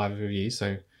 95 reviews.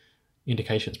 So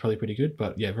indication it's probably pretty good.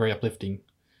 But yeah, very uplifting.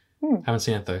 Haven't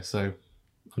seen it though, so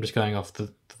I'm just going off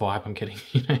the vibe I'm getting.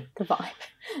 You know, The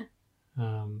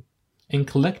vibe. In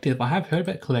Collective, I have heard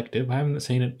about Collective. I haven't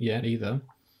seen it yet either.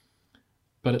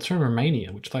 But it's from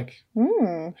Romania, which, like,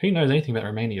 who knows anything about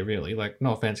Romania, really? Like,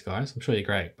 no offense, guys. I'm sure you're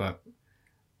great, but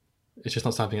it's just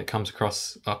not something that comes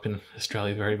across up in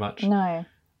Australia very much. No.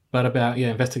 But about,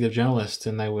 investigative journalists,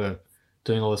 and they were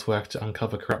doing all this work to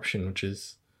uncover corruption, which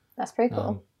is... That's pretty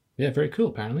cool. Very cool,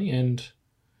 apparently. And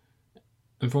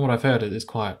from what I've heard, it is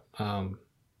quite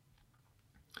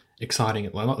exciting.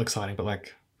 Well, not exciting, but, like,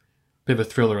 a bit of a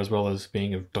thriller as well as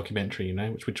being a documentary, you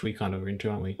know, which we kind of are into,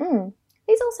 aren't we?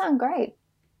 These all sound great.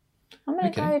 I'm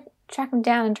going to go track them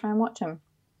down and try and watch them.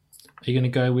 Are you going to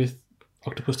go with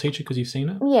Octopus Teacher because you've seen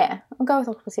it? Yeah, I'll go with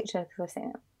Octopus Teacher because I've seen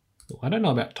it. Well, I don't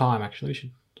know about time, actually. We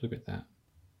should look at that.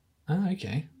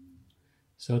 Okay.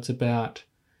 So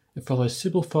it follows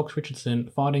Sybil Fox Richardson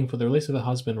fighting for the release of her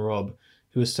husband, Rob,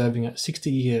 who is serving a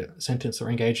 60-year sentence for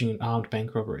engaging in armed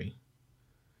bank robbery.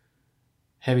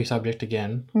 Heavy subject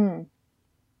again.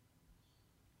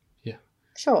 Yeah.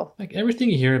 Sure. Like, everything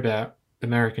you hear about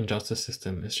American justice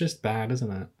system, it's just bad,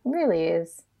 isn't it? It really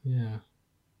is. Yeah.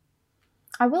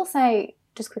 I will say,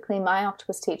 just quickly, my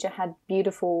Octopus Teacher had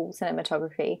beautiful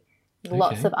cinematography.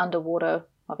 Lots of underwater,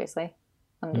 obviously,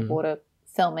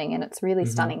 filming, and it's really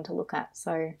stunning to look at.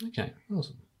 So, okay,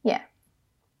 awesome. Yeah.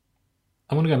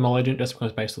 I'm going to go Mole Agent just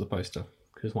because based on the poster,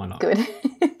 because why not? Good.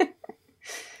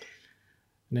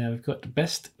 Now we've got the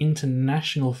Best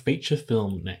International Feature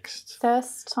Film next.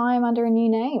 First time under a new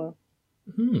name.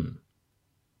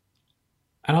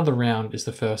 Another Round is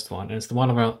the first one, and it's the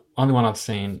only one I've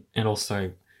seen, and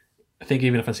also I think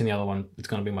even if I've seen the other one, it's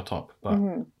going to be my top, but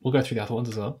we'll go through the other ones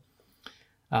as well.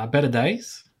 Better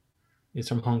Days is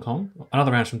from Hong Kong.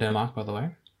 Another Round from Denmark, by the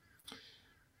way.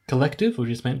 Collective, we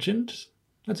just mentioned.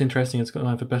 That's interesting. It's got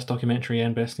one for Best Documentary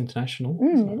and Best International.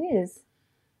 It is.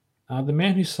 The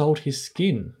Man Who Sold His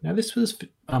Skin. Now, this was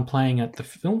playing at the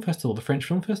film festival, the French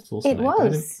Film Festival. It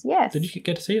was, yes. Did you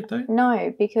get to see it, though?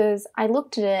 No, because I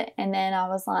looked at it and then I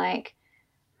was like,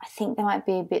 I think there might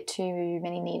be a bit too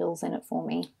many needles in it for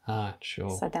me. Sure.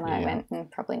 So then I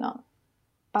went, probably not.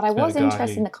 But I was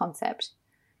interested in the concept.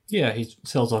 Yeah, he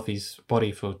sells off his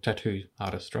body for tattoo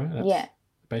artists, right? That's the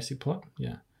basic plot,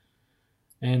 yeah.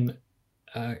 And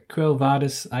Quel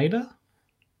Vadis Ada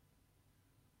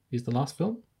is the last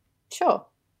film. Sure.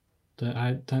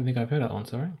 I don't think I've heard that one,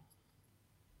 sorry.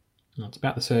 No, it's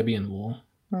about the Serbian War.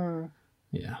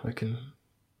 Yeah, I reckon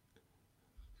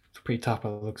it's pretty tough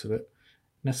by the looks of it.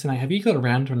 Now, Sine, have you got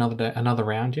around to another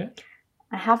round yet?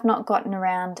 I have not gotten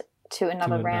around to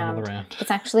another round.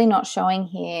 It's actually not showing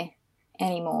here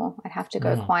anymore. I'd have to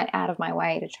go No. quite out of my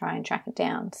way to try and track it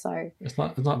down. So It's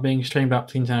not being streamed up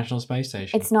to the International Space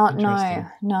Station. it's not, Interesting.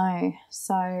 no.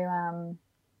 So,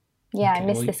 yeah, I Okay,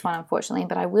 missed well, this one, unfortunately,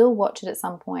 but I will watch it at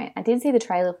some point. I did see the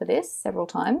trailer for this several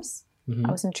times. Mhm.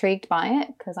 I was intrigued by it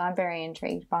because I'm very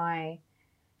intrigued by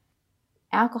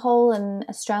alcohol and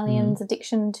Australians'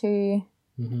 addiction to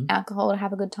Mhm. alcohol to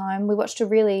have a good time. We watched a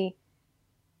really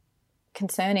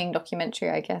concerning documentary,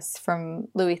 I guess, from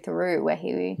Louis Theroux where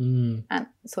he Mm.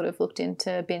 sort of looked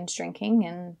into binge drinking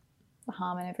and the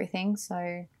harm and everything.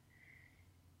 So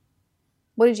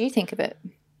what did you think of it?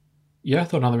 Yeah, I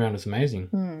thought Another Round was amazing.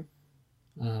 Hmm.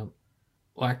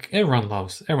 Like, everyone's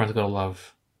got to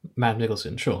love Matt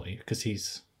Nicholson, surely, because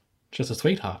he's just a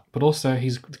sweetheart. But also,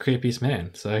 he's the creepiest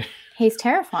man, so He's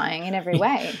terrifying in every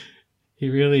way. he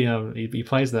really he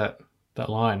plays that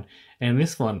line. And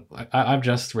this one, I've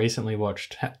just recently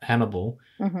watched Hannibal,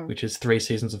 Mhm. which is 3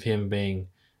 seasons of him being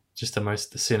just the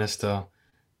most sinister,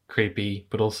 creepy,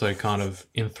 but also kind of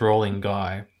enthralling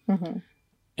guy. Mhm.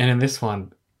 And in this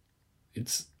one,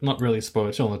 it's not really spoiled,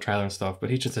 it's all in the trailer and stuff, but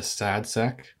he's just a sad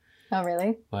sack. Oh,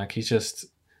 really? Like, he's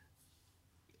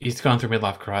gone through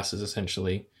midlife crisis,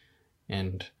 essentially.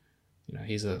 And,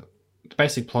 he's the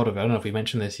basic plot of it, I don't know if we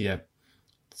mentioned this yet.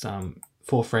 It's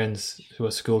 4 friends who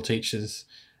are school teachers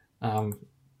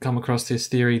come across this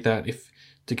theory that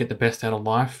to get the best out of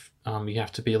life, you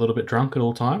have to be a little bit drunk at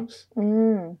all times.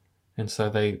 Mm. And so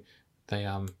they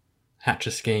hatch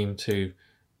a scheme to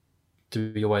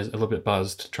be always a little bit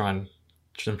buzzed to try and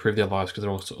just improve their lives because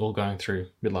they're also all going through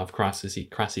midlife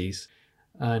crises.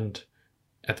 And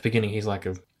at the beginning, he's like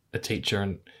a teacher,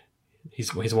 and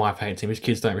his wife hates him. His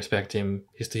kids don't respect him.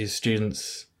 His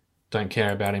students don't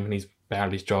care about him, and he's bad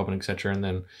at his job, and etc. And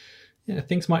then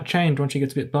things might change once he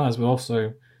gets a bit buzzed, but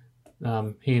also he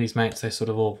and his mates, they sort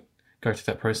of all go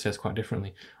through that process quite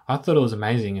differently. I thought it was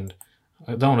amazing, and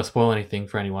I don't want to spoil anything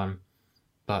for anyone,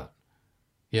 but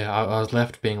yeah, I was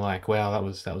left being like, wow, that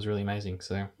was really amazing.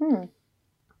 So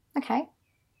Okay.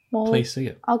 Well, please see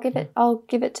it. I'll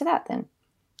give it to that then.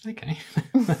 Okay,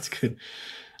 that's good.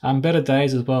 Better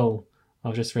Days as well. I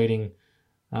was just reading.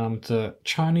 It's a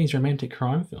Chinese romantic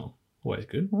crime film. Always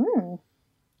good.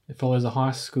 It follows a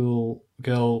high school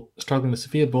girl struggling with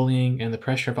severe bullying and the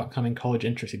pressure of upcoming college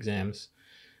entrance exams,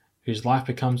 whose life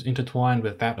becomes intertwined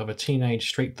with that of a teenage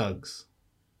street thugs.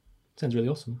 Sounds really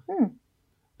awesome.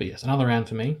 But yes, Another Round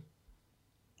for me.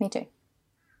 Me too.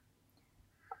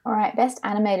 All right, best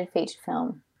animated feature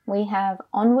film. We have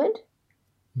Onward,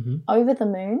 Mhm. Over the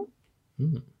Moon,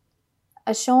 Mm.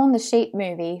 a Shaun the Sheep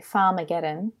movie,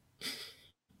 Farmageddon.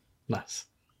 Nice.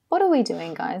 What are we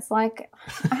doing, guys? Like,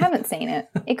 I haven't seen it.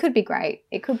 It could be great.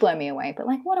 It could blow me away. But,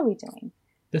 like, what are we doing?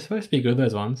 They're supposed to be good,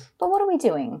 those ones. But what are we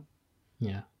doing?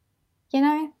 Yeah. You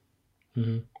know?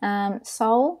 Mhm.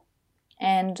 Soul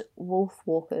and Wolf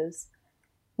Walkers.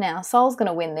 Now, Soul's going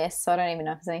to win this, so I don't even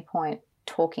know if there's any point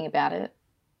talking about it.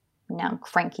 Now I'm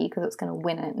cranky because it's going to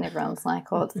win it, and everyone's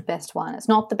like, oh, it's the best one. It's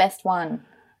not the best one.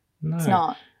 No. It's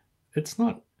not. It's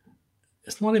not.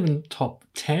 It's not even top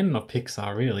 10 of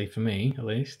Pixar, really, for me, at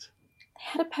least.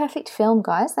 They had a perfect film,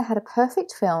 guys. They had a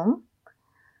perfect film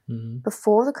Mhm.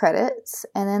 before the credits,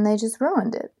 and then they just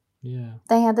ruined it. Yeah.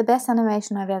 They had the best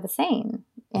animation I've ever seen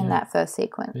in Yeah. that first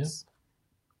sequence.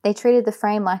 They treated the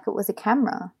frame like it was a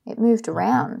camera. It moved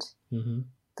around. Mm-hmm.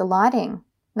 The lighting.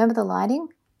 Remember the lighting?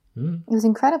 Mm. It was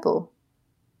incredible.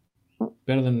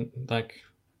 Better than, like,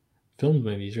 film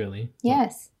movies, really.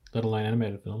 Yes. Let alone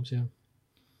animated films, yeah.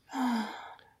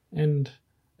 And,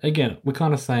 again, we're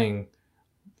kind of saying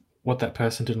what that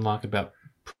person didn't like about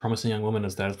Promising Young Woman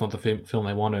is that it's not the film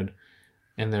they wanted,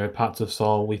 and there are parts of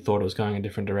Soul we thought it was going a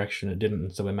different direction, it didn't,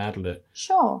 and so we mad at it.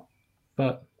 Sure.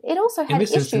 But It also in had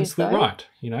this issues, instance, though. we're right,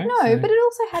 you know? No, So- but it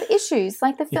also had issues.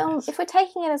 Like the film, Yes. if we're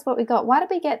taking it as what we got, why did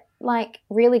we get like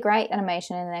really great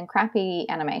animation and then crappy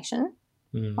animation,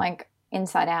 Mm, like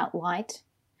Inside Out light?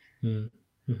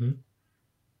 mm-hmm.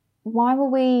 Why were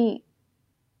we?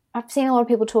 I've seen a lot of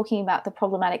people talking about the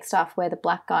problematic stuff where the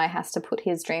black guy has to put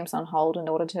his dreams on hold in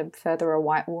order to further a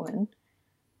white woman.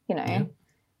 You know,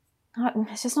 Yeah.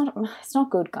 it's just not. It's not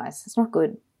good, guys. It's not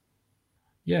good.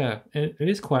 Yeah, it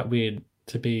is quite weird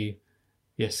to be,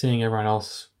 seeing everyone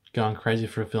else going crazy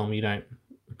for a film you don't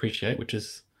appreciate, which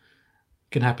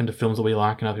can happen to films that we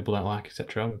like and other people don't like,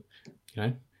 etc. You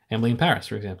know, Emily in Paris,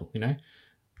 for example. You know,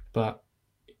 but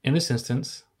in this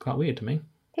instance, quite weird to me.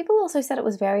 People also said it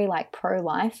was very like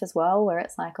pro-life as well, where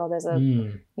it's like, oh, there's a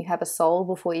you have a soul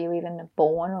before you even are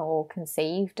born or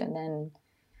conceived, and then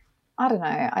I don't know.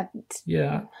 I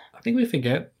think we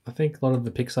forget. I think a lot of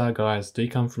the Pixar guys do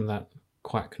come from that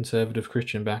quite conservative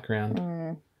Christian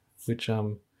background, which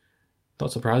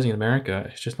not surprising in America.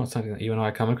 It's just not something that you and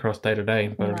I come across day to day,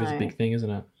 but it is a No. big thing, isn't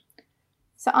it?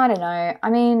 So I don't know. I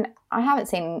mean, I haven't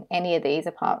seen any of these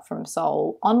apart from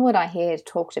Soul. Onward I hear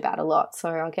talked about a lot, so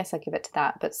I guess I give it to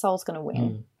that. But Soul's going to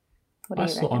win. What do I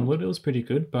you saw reckon? Onward. It was pretty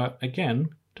good, but again,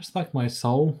 just like my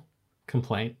Soul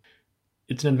complaint,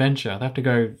 it's an adventure. They have to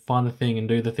go find the thing and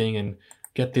do the thing and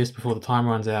get this before the time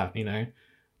runs out, you know?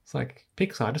 It's like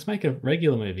Pixar, just make a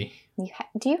regular movie.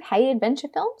 Do you hate adventure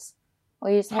films? Or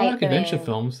you just I hate like them adventure in,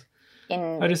 films.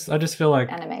 in I just feel like,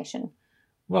 animation?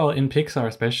 well, in Pixar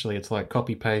especially, it's like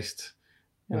copy paste,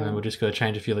 and then Mm. we're just going to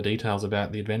change a few of the details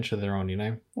about the adventure they're on, you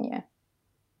know? Yeah.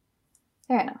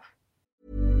 Fair enough.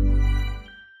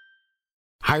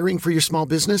 Hiring for your small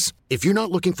business? If you're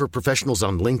not looking for professionals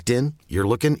on LinkedIn, you're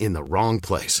looking in the wrong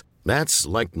place. That's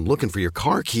like looking for your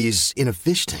car keys in a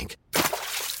fish tank.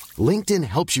 LinkedIn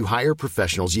helps you hire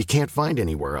professionals you can't find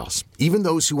anywhere else, even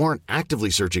those who aren't actively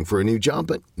searching for a new job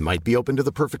but might be open to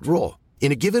the perfect role.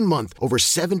 In a given month, over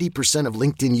 70% of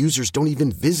LinkedIn users don't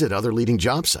even visit other leading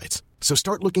job sites. So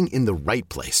start looking in the right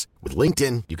place. With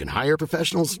LinkedIn, you can hire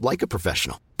professionals like a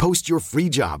professional. Post your free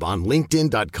job on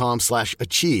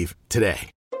linkedin.com/achieve today.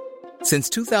 Since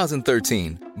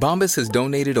 2013, Bombas has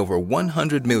donated over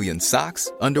 100 million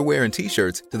socks, underwear, and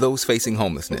T-shirts to those facing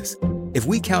homelessness. If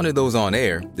we counted those on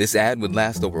air, this ad would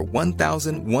last over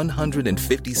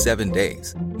 1,157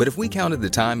 days. But if we counted the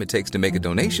time it takes to make a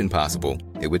donation possible,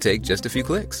 it would take just a few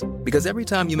clicks. Because every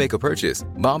time you make a purchase,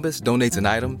 Bombas donates an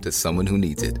item to someone who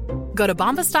needs it. Go to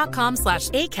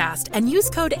bombas.com/ACAST and use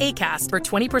code ACAST for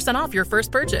 20% off your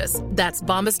first purchase. That's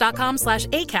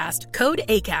bombas.com/ACAST, code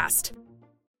ACAST.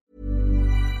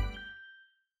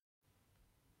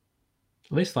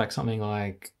 At least like something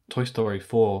like Toy Story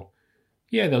 4.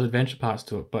 Yeah, there was adventure parts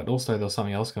to it, but also there was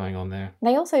something else going on there.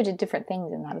 They also did different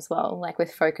things in that as well, like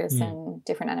with focus and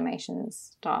different animation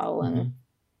style. And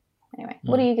anyway,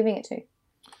 what are you giving it to?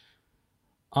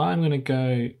 I'm going to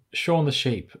go Shaun the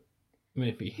Sheep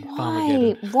movie. Why?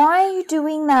 Farmageddon. Why are you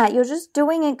doing that? You're just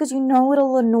doing it because you know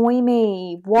it'll annoy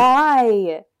me.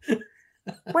 Why?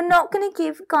 We're not going to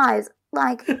give, guys,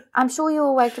 like, I'm sure you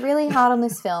all worked really hard on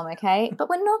this film, okay? But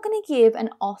we're not going to give an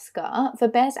Oscar for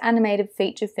Best Animated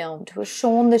Feature Film to a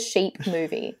Shaun the Sheep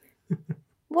movie.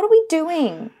 What are we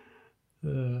doing?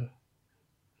 I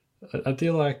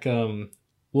do like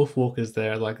Wolf Walkers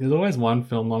there. Like, there's always one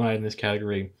film nominated in this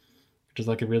category, which is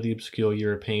like a really obscure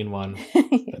European one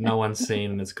that no one's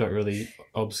seen, and it's got really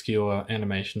obscure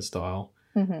animation style.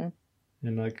 Mm-hmm.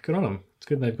 And like, good on them. It's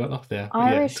good they've got up there. But yeah,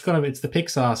 Irish- it's the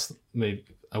Pixar movie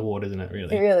award, isn't it?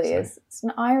 Really, It really So, is. It's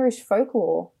an Irish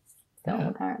folklore film, Yeah.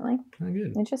 apparently. oh,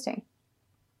 good. Interesting.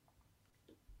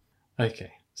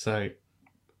 Okay, so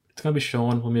it's going to be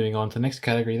Shaun. We're moving on to the next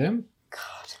category then.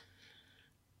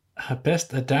 God.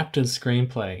 Best Adapted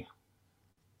Screenplay.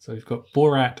 So we've got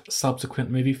Borat subsequent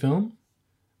movie film,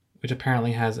 which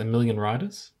apparently has 1 million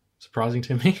writers. Surprising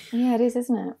to me. Yeah, it is,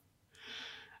 isn't it?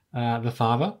 The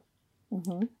Father,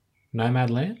 Mm-hmm.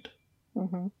 Nomadland,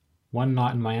 Mm-hmm. One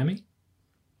Night in Miami,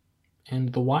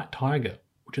 and The White Tiger,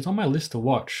 which is on my list to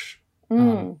watch.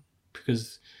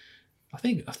 Because I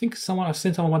think I've seen someone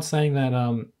once saying that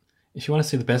if you want to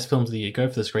see the best films of the year, go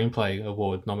for the screenplay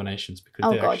award nominations because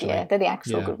Oh, they're God, actually, yeah. They're the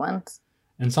actual yeah. good ones.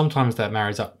 And sometimes that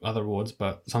marries up other awards,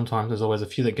 but sometimes there's always a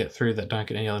few that get through that don't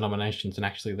get any other nominations, and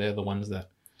actually they're the ones that,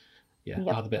 Yep.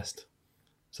 are the best.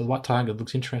 So The White Tiger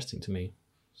looks interesting to me.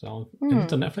 So and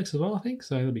it's on Netflix as well, I think,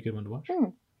 so it'll be a good one to watch.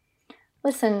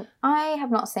 Listen, I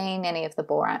have not seen any of the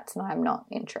Borats, and I'm not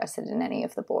interested in any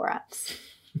of the Borats.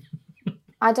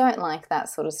 I don't like that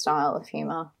sort of style of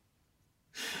humour.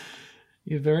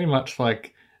 You're very much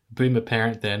like a boomer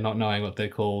parent there, not knowing what they're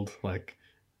called, like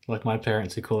my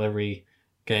parents who call every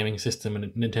gaming system a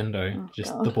Nintendo,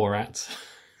 just God. the Borats.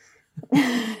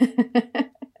 I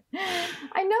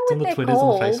know It's on what the they're Twitters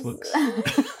called. and Facebooks.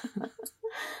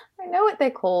 I know what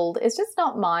they're called. It's just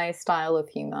not my style of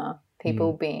humour.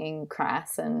 People being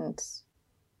crass and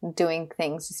doing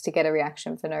things just to get a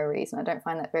reaction for no reason. I don't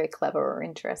find that very clever or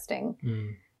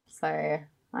interesting. So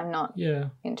I'm not Yeah.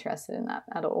 interested in that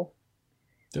at all.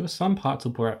 There were some parts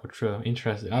of Borat which were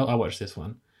interesting. I watched this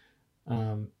one.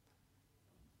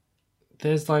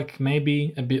 There's like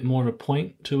maybe a bit more of a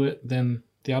point to it than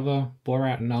the other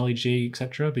Borat and Ali G,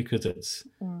 etc., because it's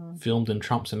filmed in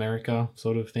Trump's America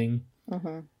sort of thing.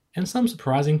 Mm-hmm. And some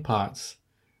surprising parts.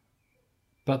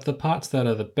 But the parts that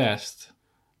are the best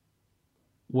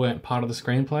weren't part of the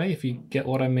screenplay, if you get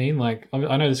what I mean. Like,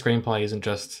 I know the screenplay isn't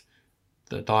just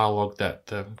the dialogue that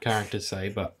the characters say,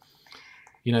 but,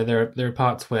 you know, there are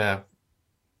parts where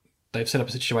they've set up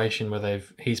a situation where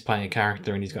he's playing a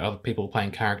character and he's got other people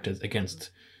playing characters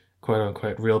against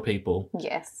quote-unquote real people.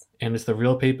 Yes. And it's the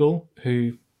real people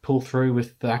who pull through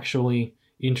with the actually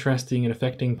interesting and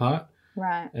affecting part.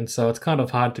 Right. And so it's kind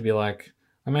of hard to be like...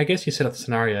 I mean, I guess you set up the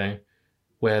scenario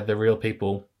where the real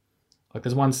people... Like,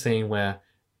 there's one scene where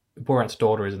Borat's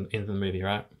daughter is in the movie,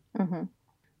 right? Mm-hmm.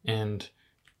 And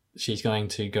she's going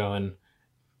to go and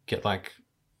get, like...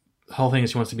 The whole thing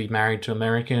is she wants to be married to an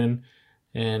American,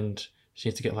 and she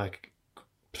needs to get, like,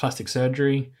 plastic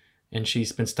surgery, and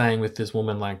she's been staying with this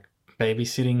woman, like,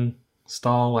 babysitting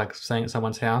style, like staying at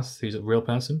someone's house who's a real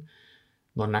person,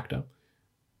 not an actor.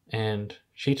 And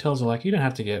she tells her, like, you don't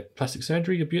have to get plastic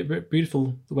surgery, you're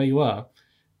beautiful the way you are,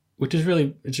 which is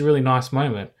really, it's a really nice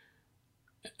moment.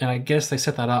 And I guess they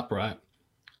set that up, right?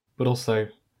 But also,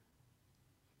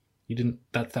 you didn't,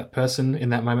 that person in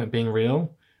that moment being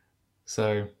real,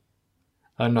 so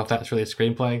I don't know if that's really a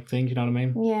screenplay thing, you know what I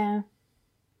mean? Yeah.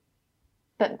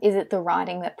 But is it the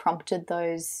writing that prompted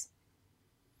those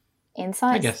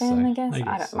insights? I guess then, so. I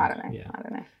guess. I don't know. Yeah. I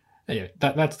don't know. Anyway,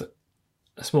 that's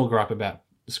a small gripe about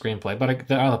the screenplay, but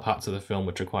there are other parts of the film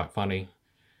which are quite funny.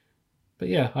 But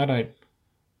yeah,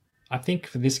 I think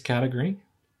for this category,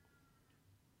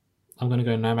 I'm going to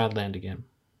go Nomadland again.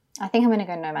 I think I'm going to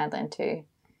go Nomadland too.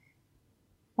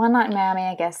 One Night in Miami,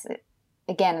 I guess, it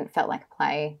felt like a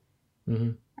play.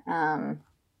 Mm-hmm.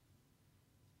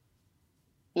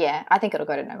 Yeah, I think it'll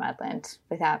go to Nomadland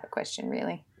without a question,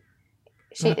 really.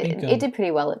 It did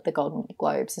pretty well at the Golden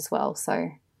Globes as well, so...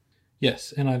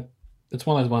 Yes, and it's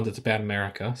one of those ones that's about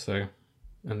America, so,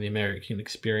 and the American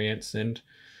experience, and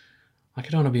I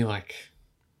don't want to be, like,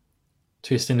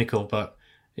 too cynical, but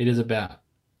it is about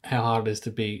how hard it is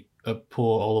to be a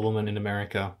poor older woman in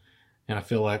America, and I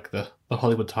feel like the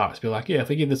Hollywood types be like, yeah, if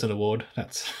we give this an award,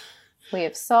 that's... We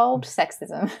have solved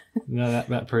sexism. No,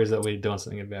 that proves that we're doing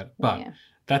something about it. But Yeah.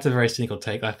 That's a very cynical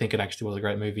take. I think it actually was a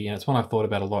great movie, and it's one I've thought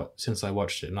about a lot since I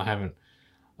watched it, and I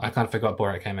kind of forgot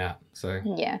Borat came out. So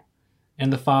Yeah.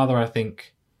 And The Father, I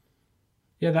think,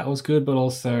 yeah, that was good, but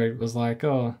also it was like,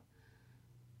 oh,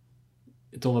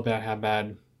 it's all about how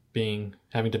bad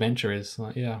having dementia is.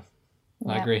 Like, yeah,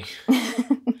 I agree.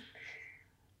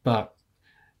 But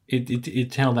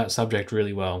it handled that subject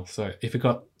really well. So if it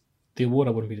got the award,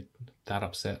 I wouldn't be that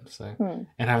upset. So And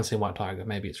I haven't seen White Tiger.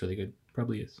 Maybe it's really good.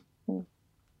 Probably is.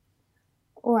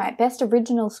 All right, best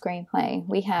original screenplay.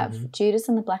 We have Judas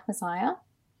and the Black Messiah,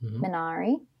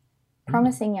 Minari,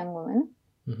 Promising Young Woman,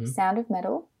 Sound of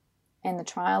Metal, and The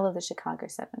Trial of the Chicago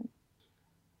 7.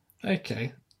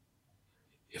 Okay.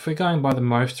 If we're going by the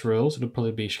most rules, it would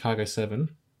probably be Chicago 7.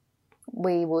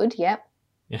 We would, yep.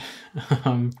 Yeah.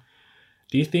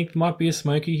 Do you think there might be a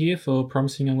smoky here for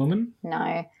Promising Young Woman?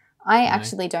 No. I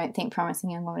actually don't think Promising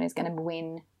Young Woman is going to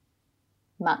win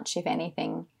much, if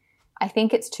anything. I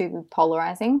think it's too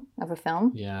polarizing of a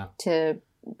film to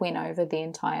win over the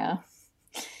entire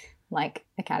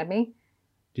Academy.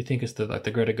 Do you think it's the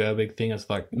Greta Gerwig thing? It's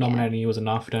like nominating you was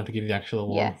enough. We don't have to give you the actual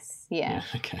award. Yes, yeah.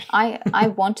 Okay. I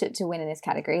want it to win in this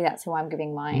category. That's who I'm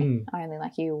giving my I Only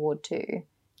Like You award to.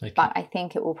 Okay. But I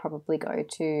think it will probably go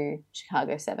to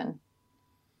Chicago 7.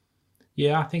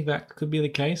 Yeah, I think that could be the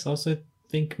case. I also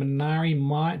think Minari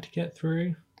might get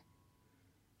through.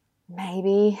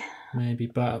 Maybe,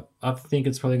 but I think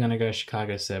it's probably going to go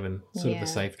Chicago 7. Sort of the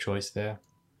safe choice there.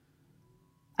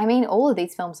 I mean, all of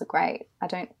these films are great. I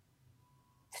don't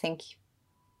think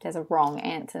there's a wrong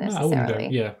answer necessarily. No, I wouldn't go.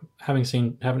 Yeah,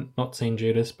 haven't not seen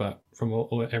Judas, but from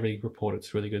every report,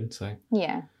 it's really good. So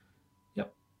yeah.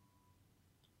 Yep.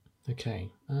 Okay.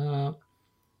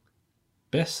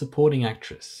 Best Supporting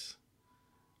Actress.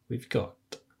 We've got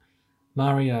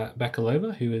Maria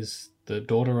Bakalova, who is the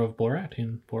daughter of Borat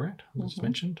in Borat, I just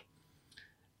mentioned.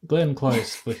 Glenn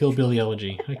Close for Hillbilly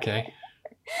Elegy. Okay.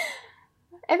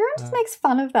 Everyone just makes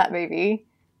fun of that movie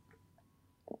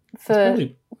for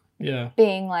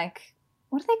being like,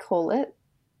 what do they call it?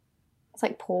 It's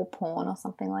like poor porn or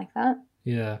something like that.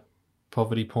 Yeah,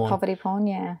 poverty porn. Poverty porn,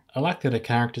 yeah. I like that her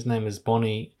character's name is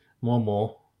Bonnie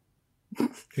Mormore. Do you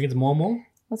think it's Mormore? Well,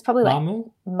 it's probably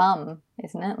Marmor? like mum,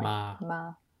 isn't it? Like Ma.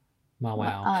 Ma. Ma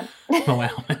wow. Aunt. Ma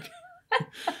wow.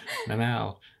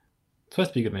 Now. It's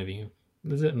supposed to be a good movie.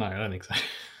 Is it? No, I don't think so.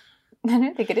 I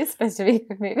don't think it is supposed to be a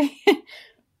good movie.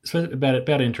 It's about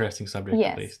an interesting subject,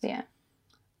 at least. Yeah.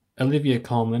 Olivia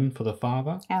Colman for The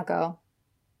Father. Our girl.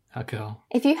 Our girl.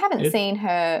 If you haven't seen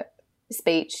her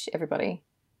speech, everybody,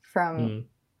 from,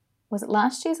 was it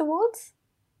last year's awards?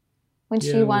 When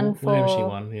she won for she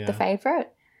won, The Favourite?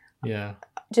 Yeah.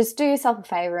 Just do yourself a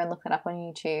favour and look it up on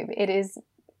YouTube. It is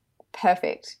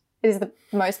perfect. It is the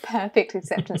most perfect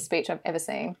acceptance speech I've ever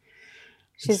seen.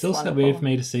 She's It's still wonderful. so weird for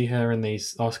me to see her in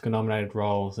these Oscar-nominated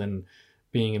roles and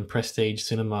being in prestige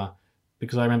cinema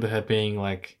because I remember her being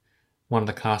like one of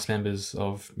the cast members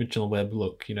of Mitchell and Webb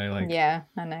Look, you know, like Yeah,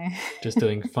 I know. just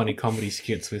doing funny comedy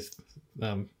skits with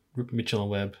Mitchell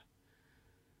and Webb.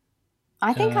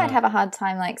 I think I'd have a hard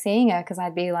time like seeing her because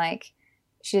I'd be like,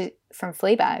 she's from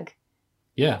Fleabag.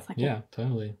 Yeah, like yeah,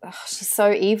 totally. Ugh, she's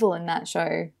so evil in that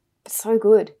show, but so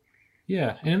good.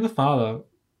 Yeah, and in The Father,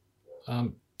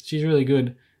 she's really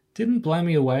good. Didn't blow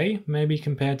me away, maybe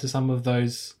compared to some of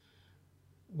those,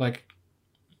 like,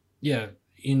 yeah,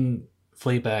 in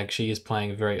Fleabag, she is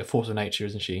playing a force of nature,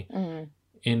 isn't she? Mm.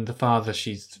 In The Father,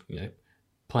 she's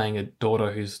playing a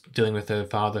daughter who's dealing with her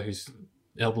father who's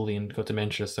elderly and got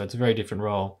dementia, so it's a very different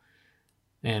role.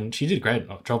 And she did a great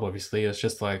job, obviously. It's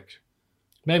just like,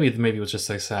 maybe the movie was just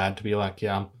so sad to be like,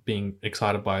 yeah, I'm being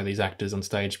excited by these actors on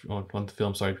stage, on the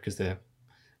film, sorry, because they're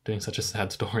doing such a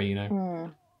sad story, you know.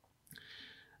 Mm.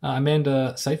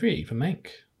 Amanda Seyfried from Mank.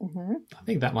 Mm-hmm. I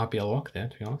think that might be a lock there,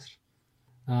 to be honest.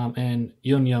 And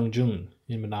Yoon Young Jung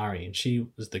in Minari, and she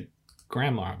was the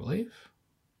grandma, I believe.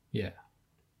 Yeah.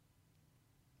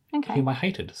 Okay. Whom I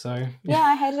hated, so... Yeah,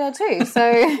 I hated her too,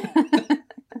 so...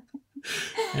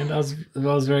 And I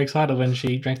was very excited when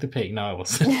she drank the pee. No, I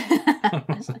wasn't.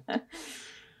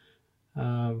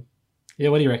 Yeah,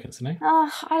 what do you reckon, Sinead?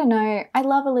 I don't know. I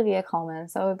love Olivia Colman,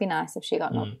 so it would be nice if she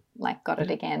got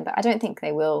it again, but I don't think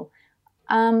they will.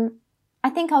 I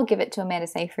think I'll give it to Amanda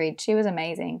Seyfried. She was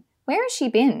amazing. Where has she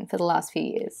been for the last few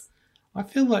years? I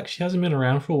feel like she hasn't been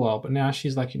around for a while, but now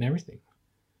she's like in everything.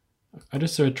 I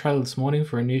just saw a trailer this morning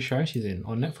for a new show she's in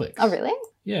on Netflix. Oh, really?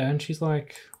 Yeah, and she's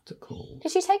like, what's it called?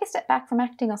 Did she take a step back from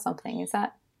acting or something? Is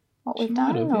that what we've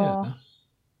done? Or...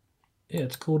 Yeah,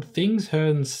 it's called Things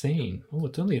Heard and Seen. Oh,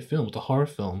 it's only a film. It's a horror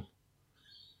film.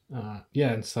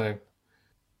 Yeah, and so...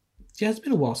 Yeah, it's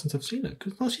been a while since I've seen it.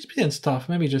 Because she's been in stuff.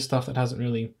 Maybe just stuff that hasn't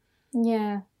really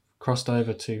crossed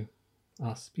over to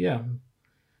us. But yeah.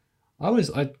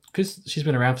 Because she's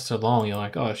been around for so long, you're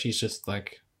like, oh, she's just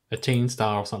like a teen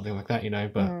star or something like that, you know.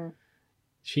 But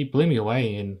she blew me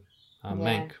away in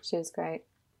Mank. She was great.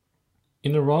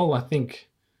 In a role, I think,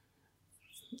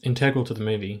 integral to the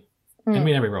movie. I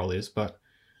mean, every role is, but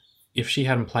if she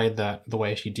hadn't played that the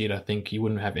way she did, I think you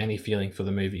wouldn't have any feeling for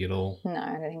the movie at all. No,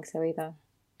 I don't think so either.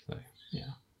 So,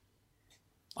 yeah.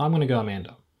 I'm going to go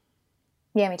Amanda.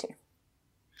 Yeah, me too.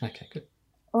 Okay, good.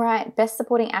 All right, Best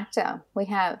Supporting Actor. We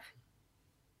have...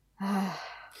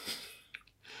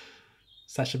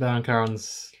 Sacha Baron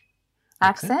Cohen's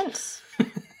accent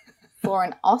for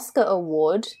an Oscar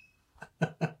award,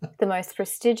 the most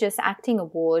prestigious acting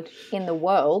award in the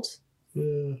world.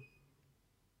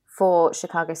 For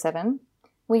Chicago 7.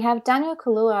 We have Daniel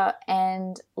Kaluuya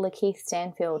and Lakeith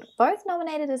Stanfield, both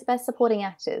nominated as Best Supporting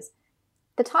Actors.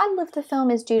 The title of the film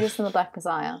is Judas and the Black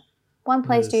Messiah. One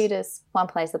plays Judas, one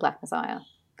plays the Black Messiah.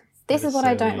 This is what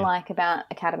I don't like about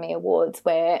Academy Awards,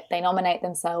 where they nominate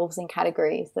themselves in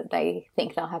categories that they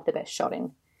think they'll have the best shot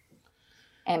in.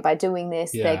 And by doing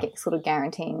this, they get sort of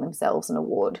guaranteeing themselves an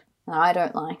award. And I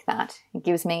don't like that. It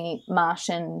gives me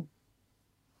Martian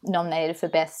nominated for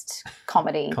best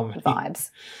comedy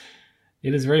vibes.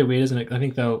 It is very weird, isn't it?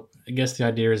 I guess the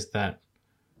idea is that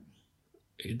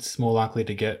it's more likely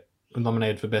to get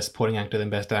nominated for best supporting actor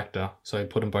than best actor, so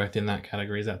put them both in that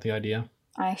category. Is that the idea?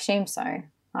 I assume so.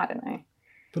 I don't know.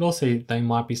 But also they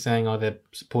might be saying, oh, they're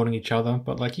supporting each other,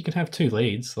 but like you can have two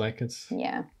leads, like it's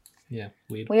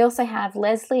weird. We also have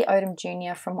Leslie Odom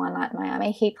Jr. from One Night in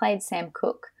Miami. He played Sam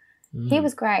Cooke. He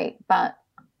was great, but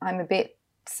I'm a bit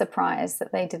surprised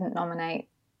that they didn't nominate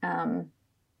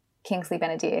Kingsley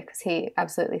Ben-Adir, because he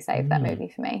absolutely saved that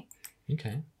movie for me.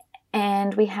 Okay.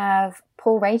 And we have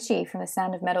Paul Raci from The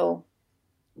Sound of Metal.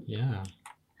 Yeah.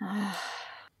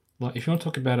 Well, if you want to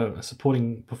talk about a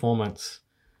supporting performance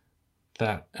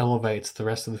that elevates the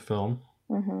rest of the film,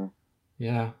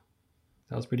 yeah,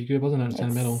 that was pretty good, wasn't it? Sound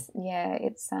of Metal. Yeah,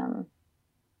 it's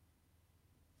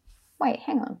Wait,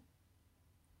 hang on.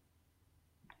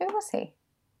 Who was he?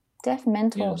 Deaf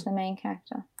mentor to the main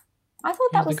character. I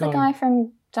thought that was the guy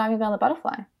from Diving Bell the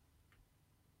Butterfly.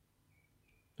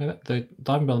 No, the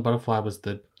Diving Bell the Butterfly was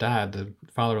the dad, the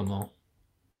father-in-law.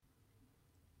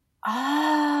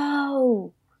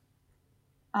 Oh,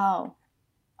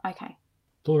 okay.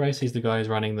 Paul Raci's the guy who's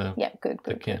running the... Yeah, good.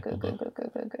 Yeah,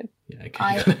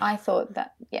 okay. I thought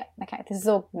that... Yeah, okay. This is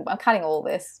all... I'm cutting all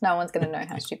this. No one's going to know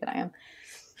how stupid I am.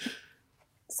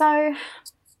 So...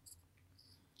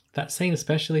 That scene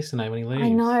especially, Sinead, when he leaves.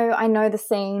 I know the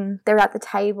scene. They're at the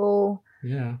table.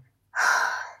 Yeah.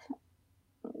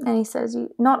 And he says,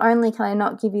 not only can I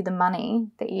not give you the money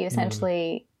that you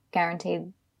essentially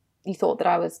guaranteed you thought that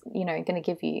I was, going to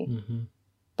give you,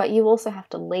 but you also have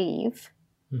to leave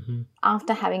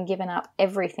after having given up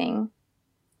everything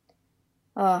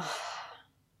Oh,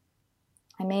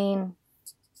 I mean,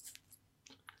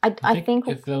 I think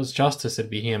if there was justice,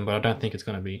 it'd be him, but I don't think it's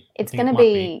going to be. it's I think going it to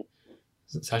might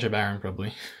be. Sacha Baron,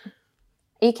 probably.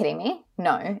 Are you kidding me?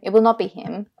 No, it will not be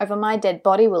him. Over my dead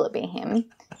body, will it be him?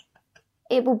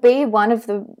 It will be one of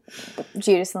the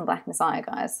Judas and the Black Messiah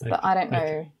guys, but I don't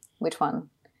know which one.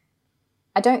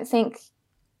 I don't think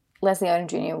Leslie Odom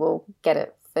Jr. will get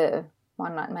it for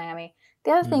One Night in Miami.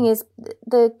 The other thing is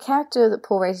the character that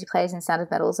Paul Raci plays in Sound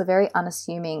of Metal is a very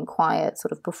unassuming, quiet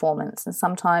sort of performance, and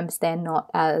sometimes they're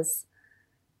not as,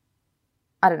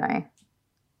 I don't know,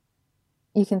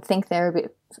 you can think they're a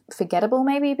bit forgettable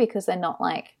maybe because they're not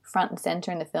like front and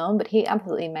center in the film, but he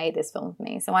absolutely made this film for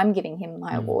me, so I'm giving him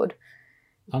my award.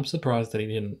 I'm surprised that he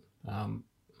didn't.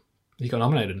 He got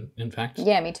nominated, in fact.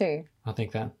 Yeah, me too. I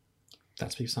think that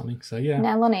speaks something. So yeah.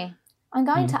 Now, Lonnie, I'm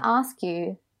going to ask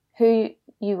you who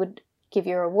you would give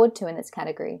your award to in this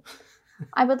category.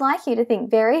 I would like you to think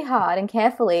very hard and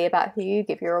carefully about who you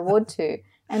give your award to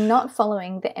and not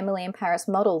following the Emily in Paris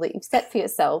model that you've set for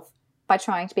yourself by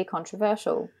trying to be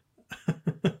controversial.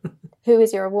 Who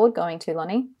is your award going to,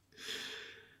 Lonnie?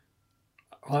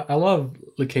 I love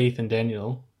Lakeith and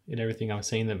Daniel in everything I've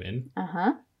seen them in.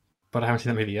 Uh-huh. But I haven't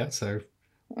seen that movie yet, so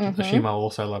I assume I'll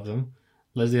also love them.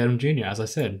 Leslie Odom Jr., as I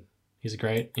said, he's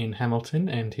great in Hamilton,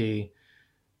 and I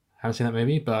haven't seen that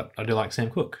movie, but I do like Sam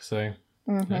Cooke, so...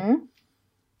 You know.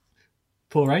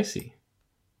 Paul Raci,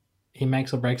 he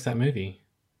makes or breaks that movie.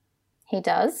 He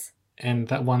does. And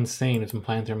that one scene has been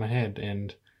playing through my head,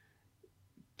 and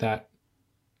that,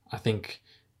 I think...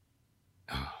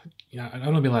 I don't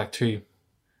want to be like too...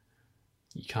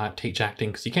 You can't teach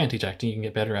acting, because you can teach acting, you can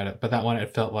get better at it, but that one,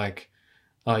 it felt like,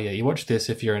 oh yeah, you watch this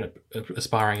if you're an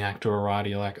aspiring actor or writer,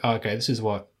 you're like, oh, okay, this is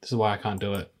why I can't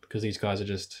do it, because these guys are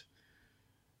just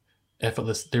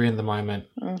effortless, they're in the moment,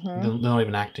 they're not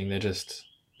even acting, they're just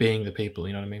being the people,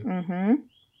 you know what I mean?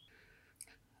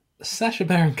 Sacha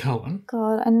Baron Cohen.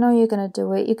 God, I know you're going to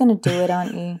do it. You're going to do it,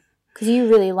 aren't you? Because you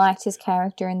really liked his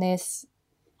character in this.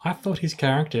 I thought his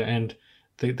character and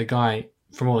the guy,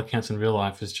 from all accounts in real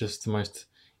life, is just the most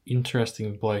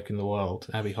interesting bloke in the world,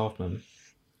 Abbie Hoffman.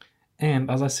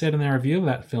 And as I said in our review of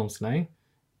that film today,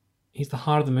 he's the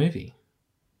heart of the movie.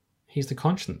 He's the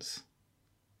conscience.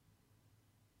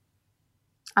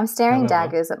 I'm staring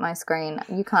daggers at my screen.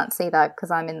 You can't see that because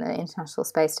I'm in the International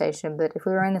Space Station, but if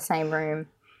we were in the same room,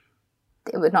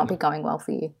 it would not be going well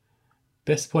for you.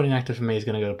 Best supporting actor for me is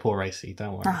going to go to Paul Raci,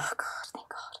 don't worry. Oh, God, thank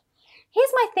God.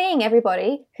 Here's my thing,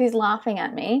 everybody who's laughing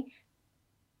at me.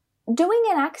 Doing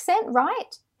an accent,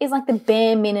 right, is like the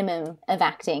bare minimum of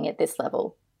acting at this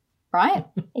level, right?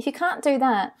 If you can't do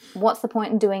that, what's the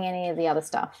point in doing any of the other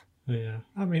stuff? Yeah,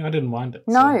 I mean, I didn't mind it.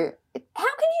 No. So. How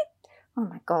can you... Oh,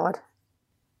 my God.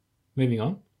 Moving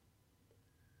on.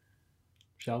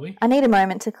 Shall we? I need a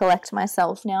moment to collect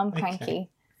myself. Now I'm cranky.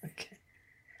 Okay.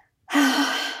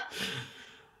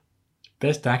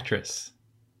 Best Actress.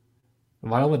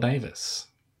 Viola Davis.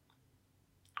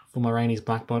 For Ma Rainey's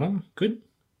Black Bottom. Good?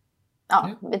 Oh,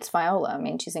 yeah. It's Viola. I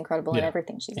mean, she's incredible in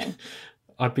everything she's in.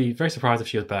 I'd be very surprised if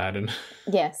she was bad. And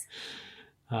yes.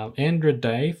 Andra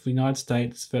Day for United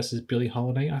States versus Billie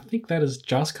Holiday. I think that is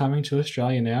just coming to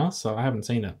Australia now, so I haven't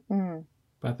seen it.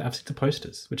 But I've seen the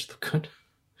posters, which look good.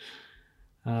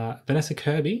 Vanessa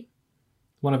Kirby,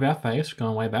 one of our faves,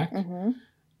 going way back,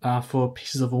 for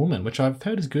Pieces of a Woman, which I've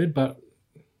heard is good, but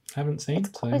haven't seen.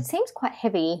 It seems quite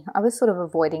heavy. I was sort of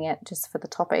avoiding it just for the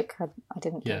topic. I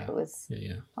didn't think it was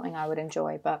something I would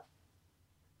enjoy, but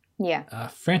yeah.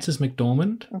 Frances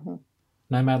McDormand,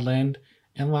 Nomadland,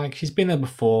 and like she's been there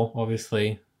before,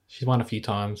 obviously. She's won a few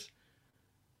times.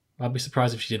 I'd be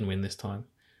surprised if she didn't win this time.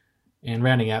 And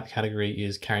rounding out the category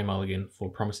is Carey Mulligan for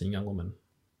Promising Young Woman.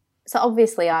 So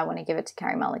obviously I want to give it to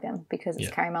Carey Mulligan because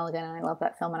it's Carey Mulligan and I love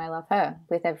that film and I love her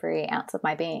with every ounce of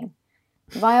my being.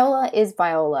 Viola is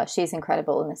Viola. She's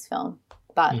incredible in this film,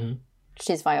 but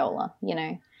she's Viola, you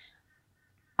know.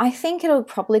 I think it'll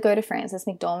probably go to Frances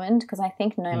McDormand because I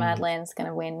think Nomadland's going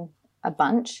to win a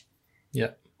bunch.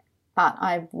 Yeah. But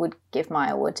I would give my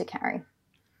award to Carey.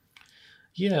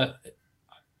 Yeah.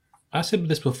 I said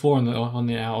this before on our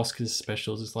Oscars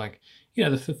specials. It's like, you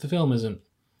know, the film isn't...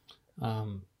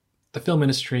 the film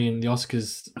industry and the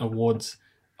Oscars awards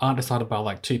aren't decided by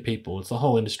like two people. It's the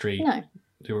whole industry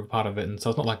who are part of it. And so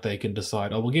it's not like they can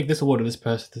decide, oh, we'll give this award to this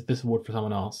person, this award for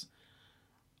someone else.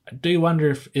 I do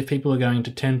wonder if people are going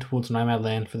to tend towards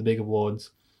Nomadland for the big awards.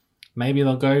 Maybe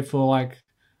they'll go for like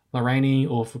Ma Rainey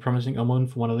or for Promising Young Woman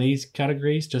for one of these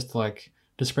categories, just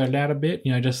to spread it out a bit.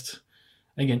 You know, just,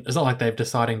 again, it's not like they've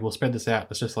decided we'll spread this out.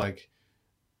 It's just like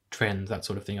trends, that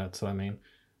sort of thing. That's what I mean.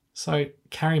 So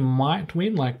Carey might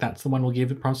win, like that's the one we'll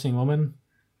give it, Promising Woman.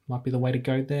 might be the way to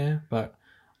go there, but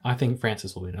I think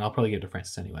Frances will win, and I'll probably give it to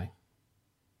Frances anyway.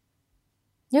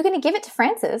 You're going to give it to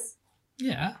Frances?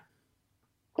 Yeah.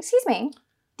 Excuse me.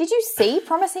 Did you see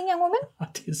Promising Young Woman? I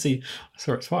did see. I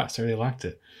saw it twice. I really liked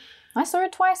it. I saw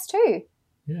it twice too.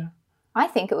 Yeah. I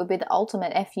think it would be the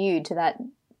ultimate FU to that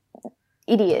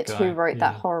idiot Guy, who wrote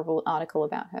that yeah. horrible article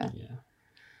about her.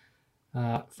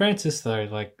 Yeah. Frances, though,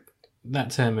 like,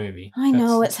 that's her movie. I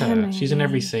know, That's it's her movie. She's in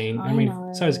every scene. I mean,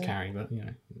 know. so is Carrie, but,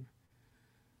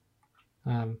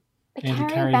 But Andy Carrie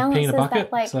Carrie peeing in a balances bucket,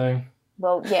 that, like... so...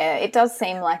 Well, yeah, it does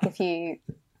seem like if you...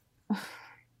 if you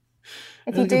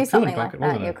It was a do good something bucket, like that,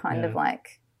 wasn't you're it? kind of, Yeah.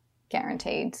 like,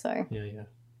 guaranteed, so... Yeah.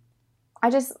 I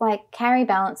just, like, Carrie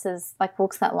balances, like,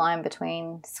 walks that line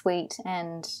between sweet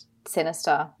and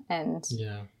sinister, and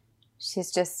Yeah.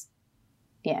 she's just...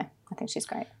 Yeah, I think she's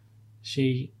great.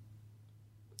 She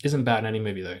isn't bad in any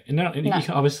movie, though. And No. you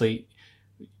can, obviously,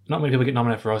 not many people get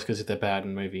nominated for Oscars if they're bad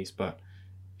in movies, but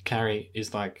Carrie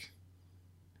is like,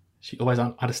 she always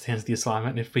understands the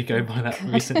assignment if we go by that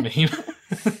recent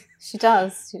meme. She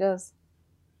does.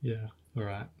 Yeah, all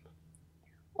right.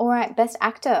 All right, Best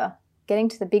Actor. Getting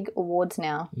to the big awards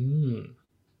now.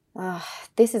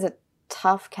 This is a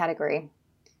tough category.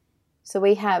 So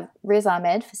we have Riz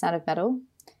Ahmed for Sound of Metal,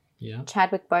 Yeah.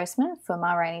 Chadwick Boseman for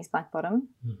Ma Rainey's Black Bottom,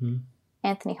 Mm-hmm.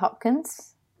 Anthony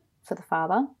Hopkins for The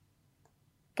Father,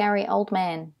 Gary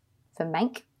Oldman for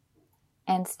Mank,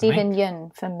 and Stephen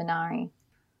Yeun for Minari.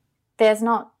 There's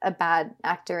not a bad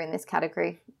actor in this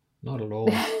category. Not at all.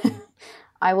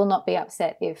 I will not be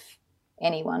upset if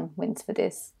anyone wins for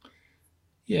this.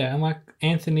 Yeah, and like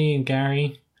Anthony and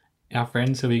Gary, our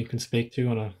friends who we can speak to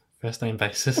on a first name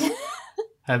basis,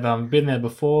 have been there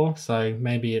before, so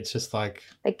maybe it's just like...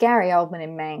 But Gary Oldman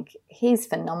in Mank, he's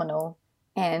phenomenal.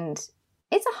 And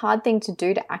it's a hard thing to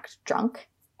do to act drunk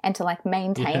and to like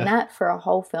maintain that for a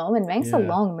whole film. And Mank's a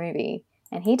long movie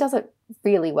and he does it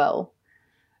really well.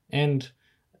 And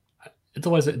it's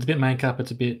a bit makeup,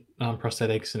 it's a bit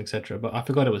prosthetics and etc. But I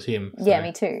forgot it was him. So, Yeah,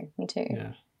 me too.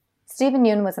 Yeah. Stephen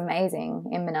Yeun was amazing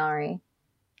in Minari.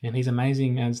 And he's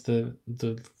amazing as the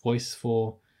voice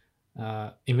for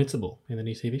Invincible in the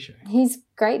new TV show. He's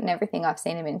great in everything I've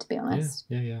seen him in, to be honest.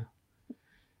 Yeah.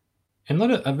 And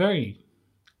not a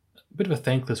bit of a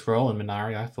thankless role in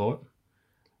Minari, I thought.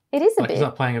 It is a Like, bit. he's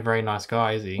not playing a very nice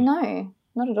guy, is he? No,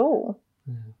 not at all.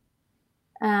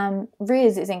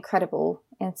 Riz is incredible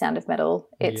in Sound of Metal.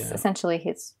 It's essentially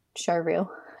his show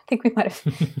reel. I think we might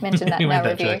have mentioned that we in made our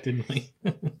that review. joke, didn't we?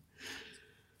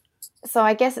 So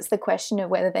I guess it's the question of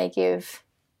whether they give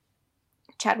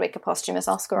Chadwick a posthumous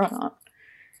Oscar or not.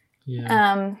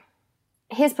 Yeah.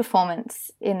 His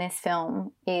performance in this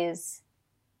film is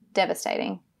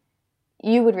devastating.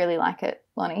 You would really like it,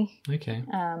 Lonnie. Okay.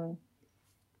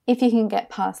 If you can get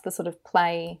past the sort of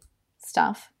play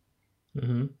stuff,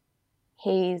 Mm-hmm.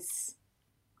 he's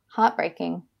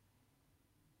heartbreaking.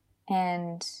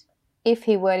 And if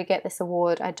he were to get this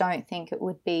award, I don't think it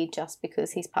would be just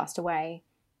because he's passed away.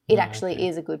 It actually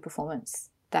is a good performance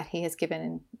that he has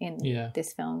given in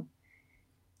this film.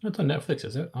 It's on Netflix,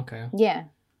 is it? Okay. Yeah,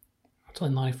 It's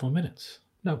only 94 minutes.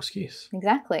 No excuse.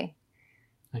 exactly.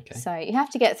 Okay. So you have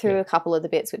to get through a couple of the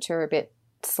bits which are a bit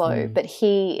slow, but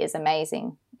he is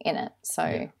amazing in it. So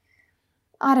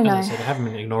I don't know. As I said, I haven't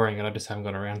been ignoring it. I just haven't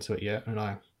got around to it yet. And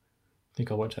I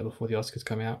think I'll watch that before the Oscars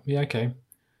come out. Yeah, okay.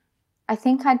 I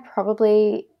think I'd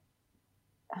probably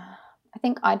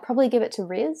give it to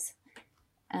Riz.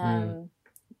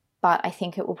 But I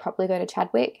think it will probably go to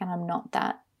Chadwick, and I'm not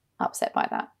that upset by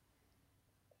that.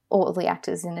 All of the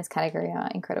actors in this category are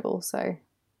incredible. So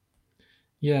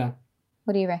Yeah.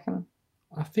 what do you reckon?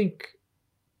 I think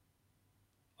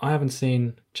I haven't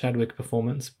seen Chadwick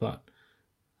performance, but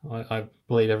I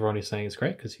believe everyone is saying it's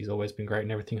great because he's always been great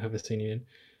in everything I've ever seen him in.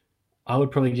 I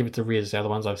would probably give it to Riz, the other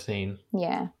ones I've seen.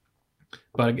 Yeah.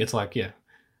 But it's like,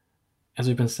 as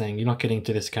we've been saying, you're not getting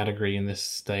to this category in this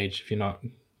stage if you're not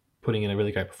putting in a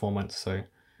really great performance. So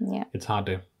it's hard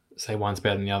to say one's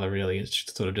better than the other, really. It's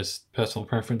just sort of just personal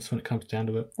preference when it comes down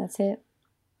to it. That's it.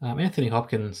 Anthony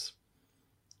Hopkins,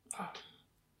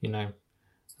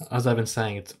 as I've been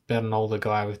saying, it's about an older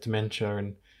guy with dementia,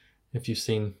 and if you've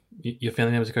seen your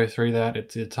family members go through that,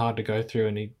 it's hard to go through,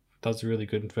 and he does a really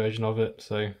good version of it.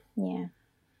 So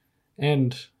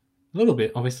and a little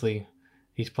bit, obviously,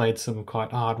 he's played some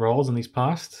quite hard roles in his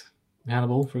past,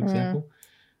 Hannibal, for example,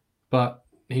 but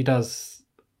he's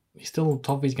still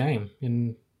top of his game,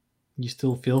 and you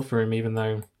still feel for him, even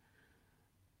though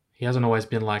he hasn't always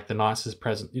been like the nicest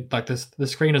present. Like the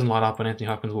screen doesn't light up when Anthony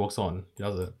Hopkins walks on,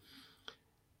 does it?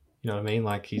 You know what I mean?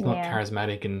 Like he's not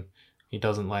charismatic, and he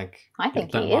doesn't like. I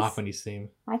think don't he laugh is. when you see him.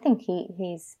 I think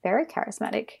he's very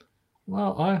charismatic.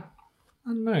 Well, I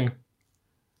don't know.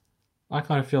 I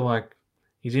kind of feel like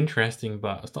he's interesting,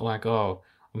 but it's not like, oh,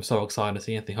 I'm so excited to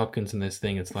see Anthony Hopkins in this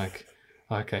thing. It's like,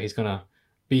 okay, he's gonna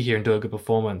be here and do a good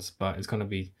performance, but it's gonna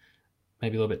be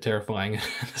maybe a little bit terrifying at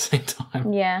the same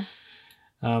time. Yeah.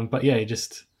 But yeah, he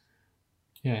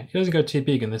doesn't go too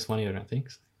big in this one either, I don't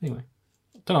think. So, anyway,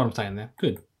 don't know what I'm saying there.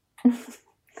 Good. Let's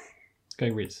go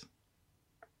Riz.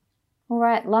 All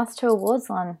right, last two awards,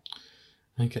 Lon.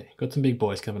 Okay, got some big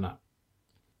boys coming up.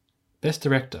 Best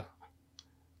Director.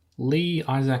 Lee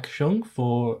Isaac Chung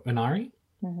for Minari.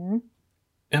 Mm-hmm.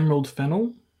 Emerald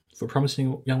Fennell for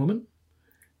Promising Young Woman.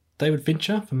 David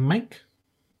Fincher for Mank.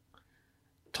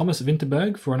 Thomas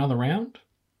Vinterberg for Another Round.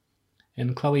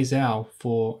 And Chloe Zhao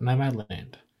for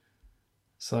Nomadland.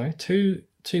 So, two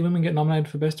women get nominated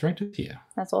for Best Director here.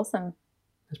 That's awesome.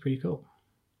 That's pretty cool.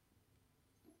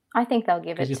 I think they'll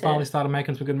give it Because you to... finally started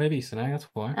making some good movies today, that's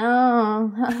why.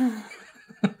 Oh,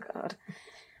 God.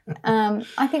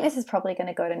 I think this is probably going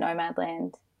to go to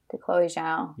Nomadland, to Chloe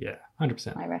Zhao, Yeah,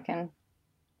 100%. I reckon.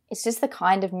 It's just the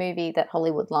kind of movie that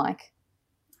Hollywood like.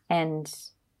 And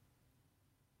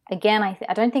again,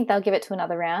 I don't think they'll give it to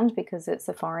Another Round because it's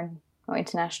a foreign or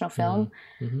international film.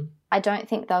 Mm-hmm. I don't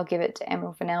think they'll give it to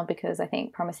Emerald Fennell because I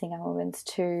think Promising Young Woman's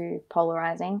too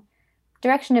polarizing.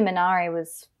 Direction in Minari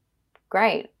was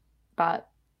great, but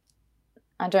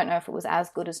I don't know if it was as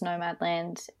good as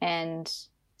Nomadland and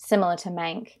similar to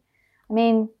Mank. I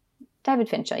mean, David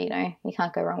Fincher, you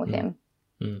can't go wrong with him.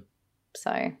 Mm.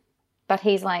 So, but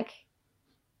he's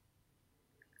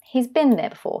been there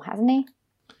before, hasn't he?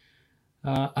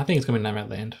 I think it's going to be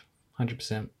Nomadland,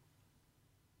 100%.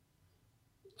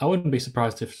 I wouldn't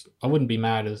be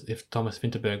mad if Thomas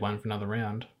Vinterberg won for Another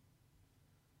Round.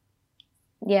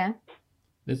 Yeah.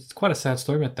 It's quite a sad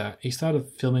story about that. He started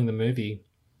filming the movie.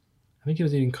 I think he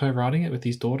was even co-writing it with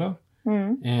his daughter.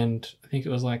 Mm. And I think it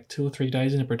was like 2 or 3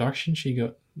 days into production, she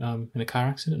got in a car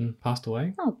accident and passed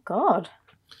away. Oh, God.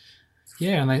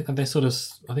 Yeah, and they sort of,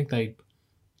 I think they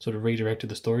sort of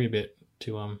redirected the story a bit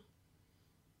to, I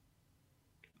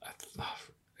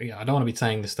don't want to be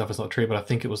saying this stuff is not true, but I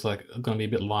think it was like going to be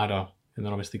a bit lighter and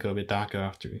then obviously go a bit darker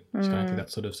after it's going through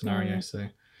that sort of scenario. So,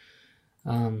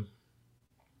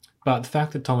 but the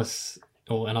fact that Thomas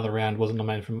or Another Round wasn't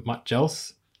nominated for much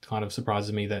else kind of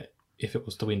surprises me that if it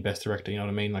was to win Best Director, you know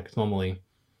what I mean? Like, it's normally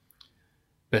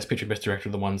Best Picture, Best Director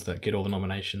are the ones that get all the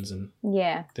nominations, and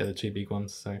Yeah. they're the 2 big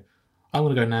ones. So I'm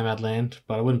going to go Nomadland,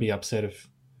 but I wouldn't be upset if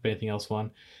anything else won.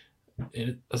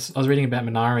 I was reading about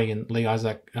Minari and Lee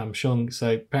Isaac Chung.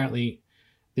 So apparently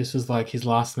this was like his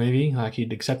last movie. Like,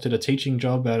 he'd accepted a teaching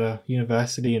job at a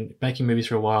university and making movies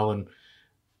for a while, and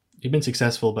he'd been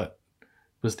successful, but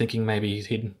was thinking maybe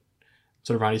he'd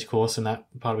sort of run his course in that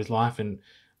part of his life and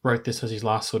wrote this as his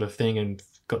last sort of thing and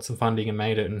got some funding and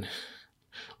made it. And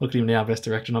look at him now, Best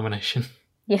Director nomination.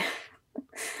 Yeah.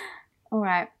 All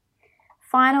right.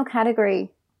 Final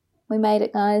category. We made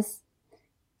it, guys.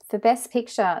 For Best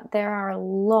Picture, there are a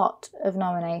lot of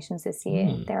nominations this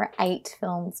year. There are 8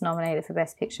 films nominated for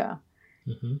Best Picture.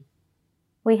 Mm-hmm.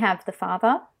 We have The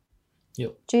Father,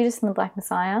 Yep. Judas and the Black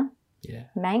Messiah, Yeah.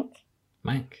 Mank,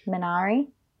 Mank. Minari,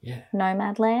 Yeah.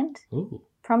 Nomadland, Ooh.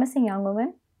 Promising Young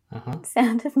Woman, Uh-huh.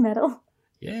 Sound of Metal,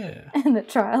 Yeah. and The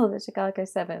Trial of the Chicago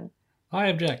 7. I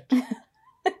object.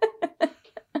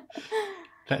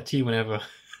 That to you whenever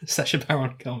Sacha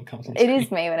Baron Cohen comes on It screen.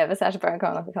 is me whenever Sacha Baron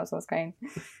Cohen comes on the screen.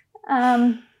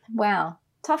 Wow.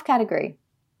 Tough category.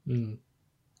 Mm.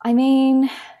 I mean,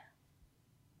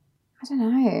 I don't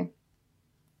know.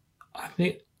 I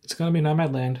think it's going to be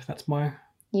Nomadland. That's my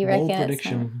You bold reckon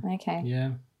prediction. it's okay.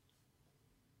 Yeah.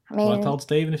 I Well, I mean, told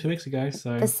Stephen a few weeks ago,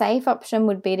 so the safe option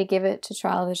would be to give it to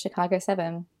Trial of the Chicago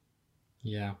 7.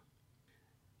 yeah.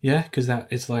 Yeah, because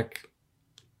it's like,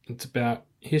 it's about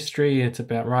history, it's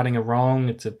about righting a wrong,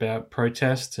 it's about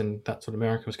protest, and that's what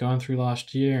America was going through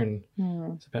last year, and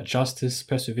it's about justice,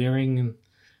 persevering,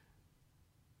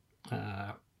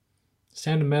 and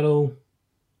Sound of Metal.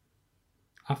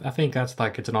 I think that's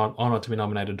like, it's an honour to be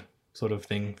nominated sort of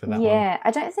thing for that one. Yeah, I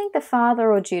don't think The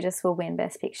Father or Judas will win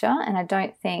Best Picture, and I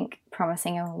don't think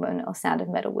Promising Young Woman or Sound of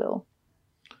Metal will.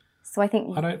 So I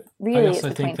think really it's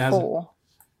between 4.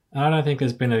 I don't think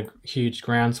there's been a huge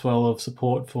groundswell of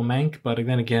support for Mank, but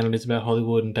then again, it is about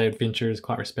Hollywood, and David Fincher is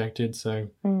quite respected, so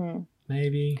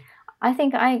maybe. I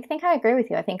think I agree with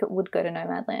you. I think it would go to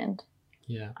Nomadland.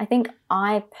 Yeah. I think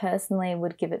I personally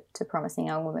would give it to Promising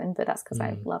Young Woman, but that's because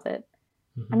I love it.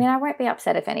 Mm-hmm. I mean, I won't be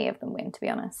upset if any of them win, to be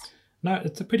honest. No,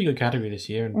 it's a pretty good category this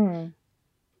year, and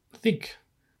I think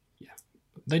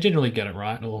they generally get it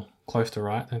right, or close to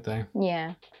right, don't they?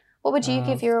 Yeah. What would you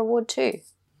give your award to?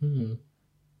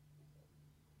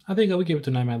 I think I would give it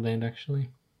to Nomadland, actually.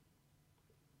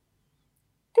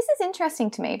 This is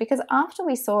interesting to me because after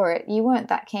we saw it, you weren't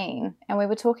that keen, and we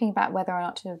were talking about whether or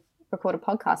not to record a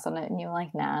podcast on it, and you were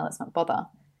like, nah, let's not bother.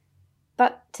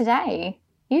 But today,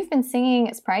 you've been singing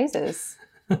its praises.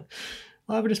 Well,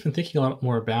 I've just been thinking a lot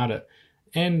more about it,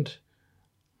 and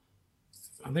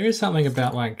there is something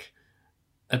about like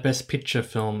a best picture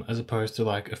film as opposed to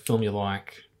like a film you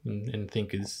like and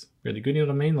think is really good, you know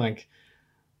what I mean? Like,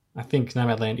 I think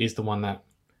Nomadland is the one that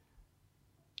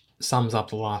sums up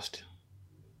the last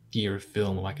year of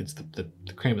film, like it's the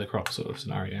cream of the crop sort of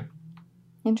scenario.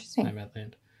 Interesting.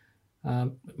 Nomadland.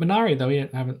 Minari, though, we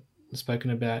haven't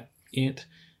spoken about it.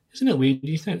 Isn't it weird?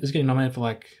 Do you think it's getting nominated for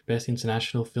like best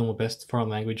international film or best foreign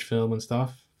language film and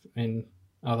stuff in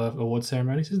other award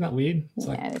ceremonies? Isn't that weird? It's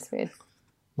yeah, it is weird.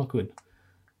 Not good.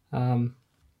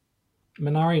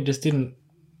 Minari just didn't.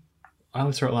 I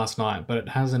only saw it last night, but it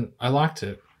hasn't. I liked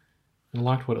it. I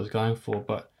liked what it was going for,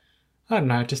 but I don't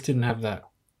know. It just didn't have that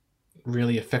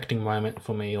really affecting moment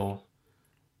for me, or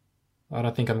I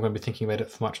don't think I'm going to be thinking about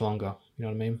it for much longer. You know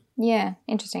what I mean? Yeah,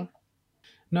 interesting.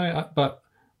 No, but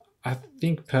I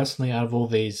think personally, out of all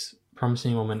these,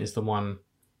 Promising Woman is the one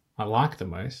I like the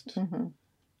most. Mm-hmm.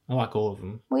 I like all of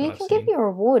them. Well, you can give your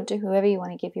award to whoever you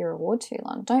want to give your award to,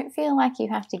 Lon. Don't feel like you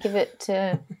have to give it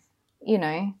to, you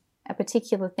know, a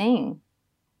particular thing.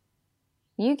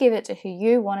 You give it to who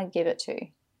you want to give it to.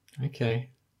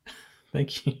 Okay.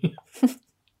 Thank you.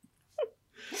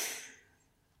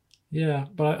 Yeah,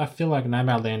 but I feel like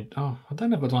Nomadland, I don't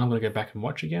know if it's one I'm going to go back and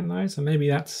watch again, though, so maybe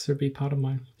that's would be part of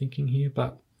my thinking here,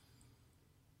 but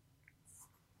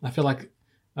I feel like,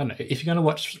 I don't know, if you're going to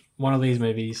watch one of these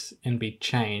movies and be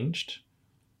changed,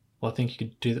 well, I think you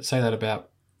could do that. Say that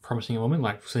about Promising a Woman,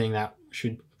 like seeing that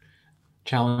should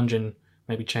challenge and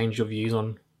maybe change your views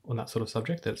on that sort of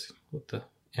subject. That's what the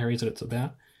areas that it's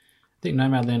about. I think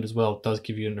Nomadland as well does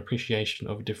give you an appreciation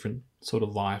of a different sort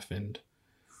of life and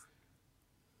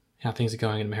how things are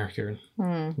going in America,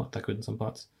 and not that good in some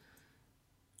parts.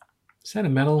 Sound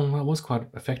of Metal, well, it was quite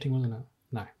affecting, wasn't it?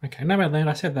 No. Okay, Nomadland,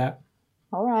 I said that.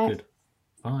 All right. Good.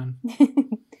 Fine.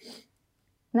 And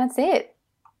that's it.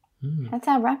 That's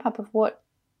our wrap-up of what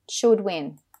should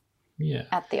win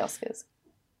at the Oscars.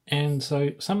 And so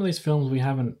some of these films we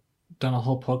haven't done a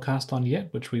whole podcast on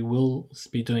yet, which we will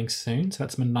be doing soon. So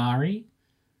that's Minari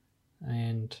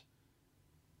and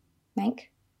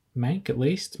Mank, at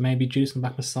least. Maybe Judas and the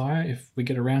Black Messiah if we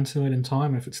get around to it in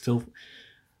time. If it's still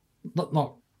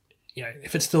not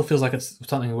if it still feels like it's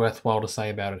something worthwhile to say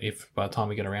about it, if by the time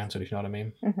we get around to it, if you know what I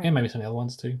mean. Mm-hmm. And maybe some of the other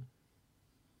ones too.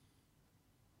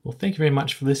 Well, thank you very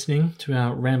much for listening to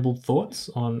our rambled thoughts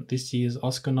on this year's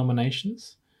Oscar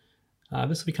nominations.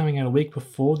 This will be coming out a week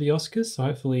before the Oscars, so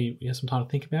hopefully you have some time to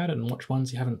think about it and watch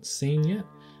ones you haven't seen yet.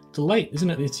 It's late, isn't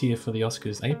it, this year for the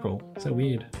Oscars? April. So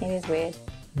weird. It is weird.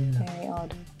 Yeah. Very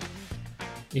odd.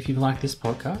 If you like this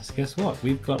podcast, guess what?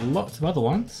 We've got lots of other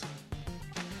ones,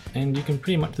 and you can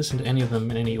pretty much listen to any of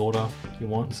them in any order you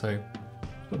want. So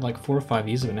we've got like 4 or 5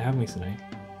 years of it now, haven't we, Sinead?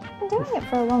 We've been doing it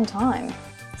for a long time.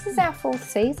 This is our 4th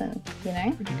season, you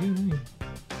know? Pretty good, isn't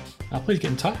it? Please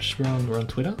get in touch. We're on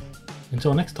Twitter.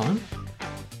 Until next time,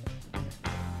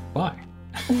 bye.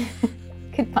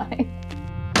 Goodbye.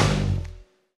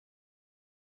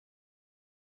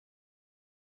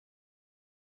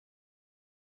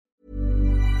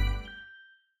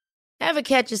 Ever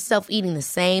catch yourself eating the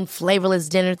same flavorless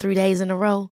dinner 3 days in a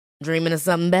row? Dreaming of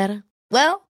something better?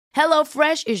 Well,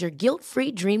 HelloFresh is your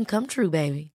guilt-free dream come true,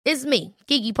 baby. It's me,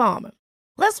 Keke Palmer.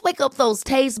 Let's wake up those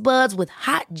taste buds with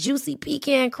hot, juicy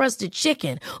pecan-crusted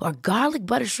chicken or garlic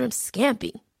butter shrimp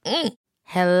scampi.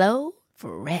 Hello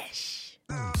Fresh.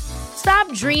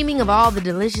 Stop dreaming of all the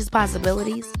delicious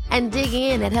possibilities and dig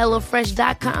in at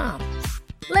HelloFresh.com.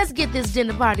 Let's get this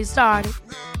dinner party started.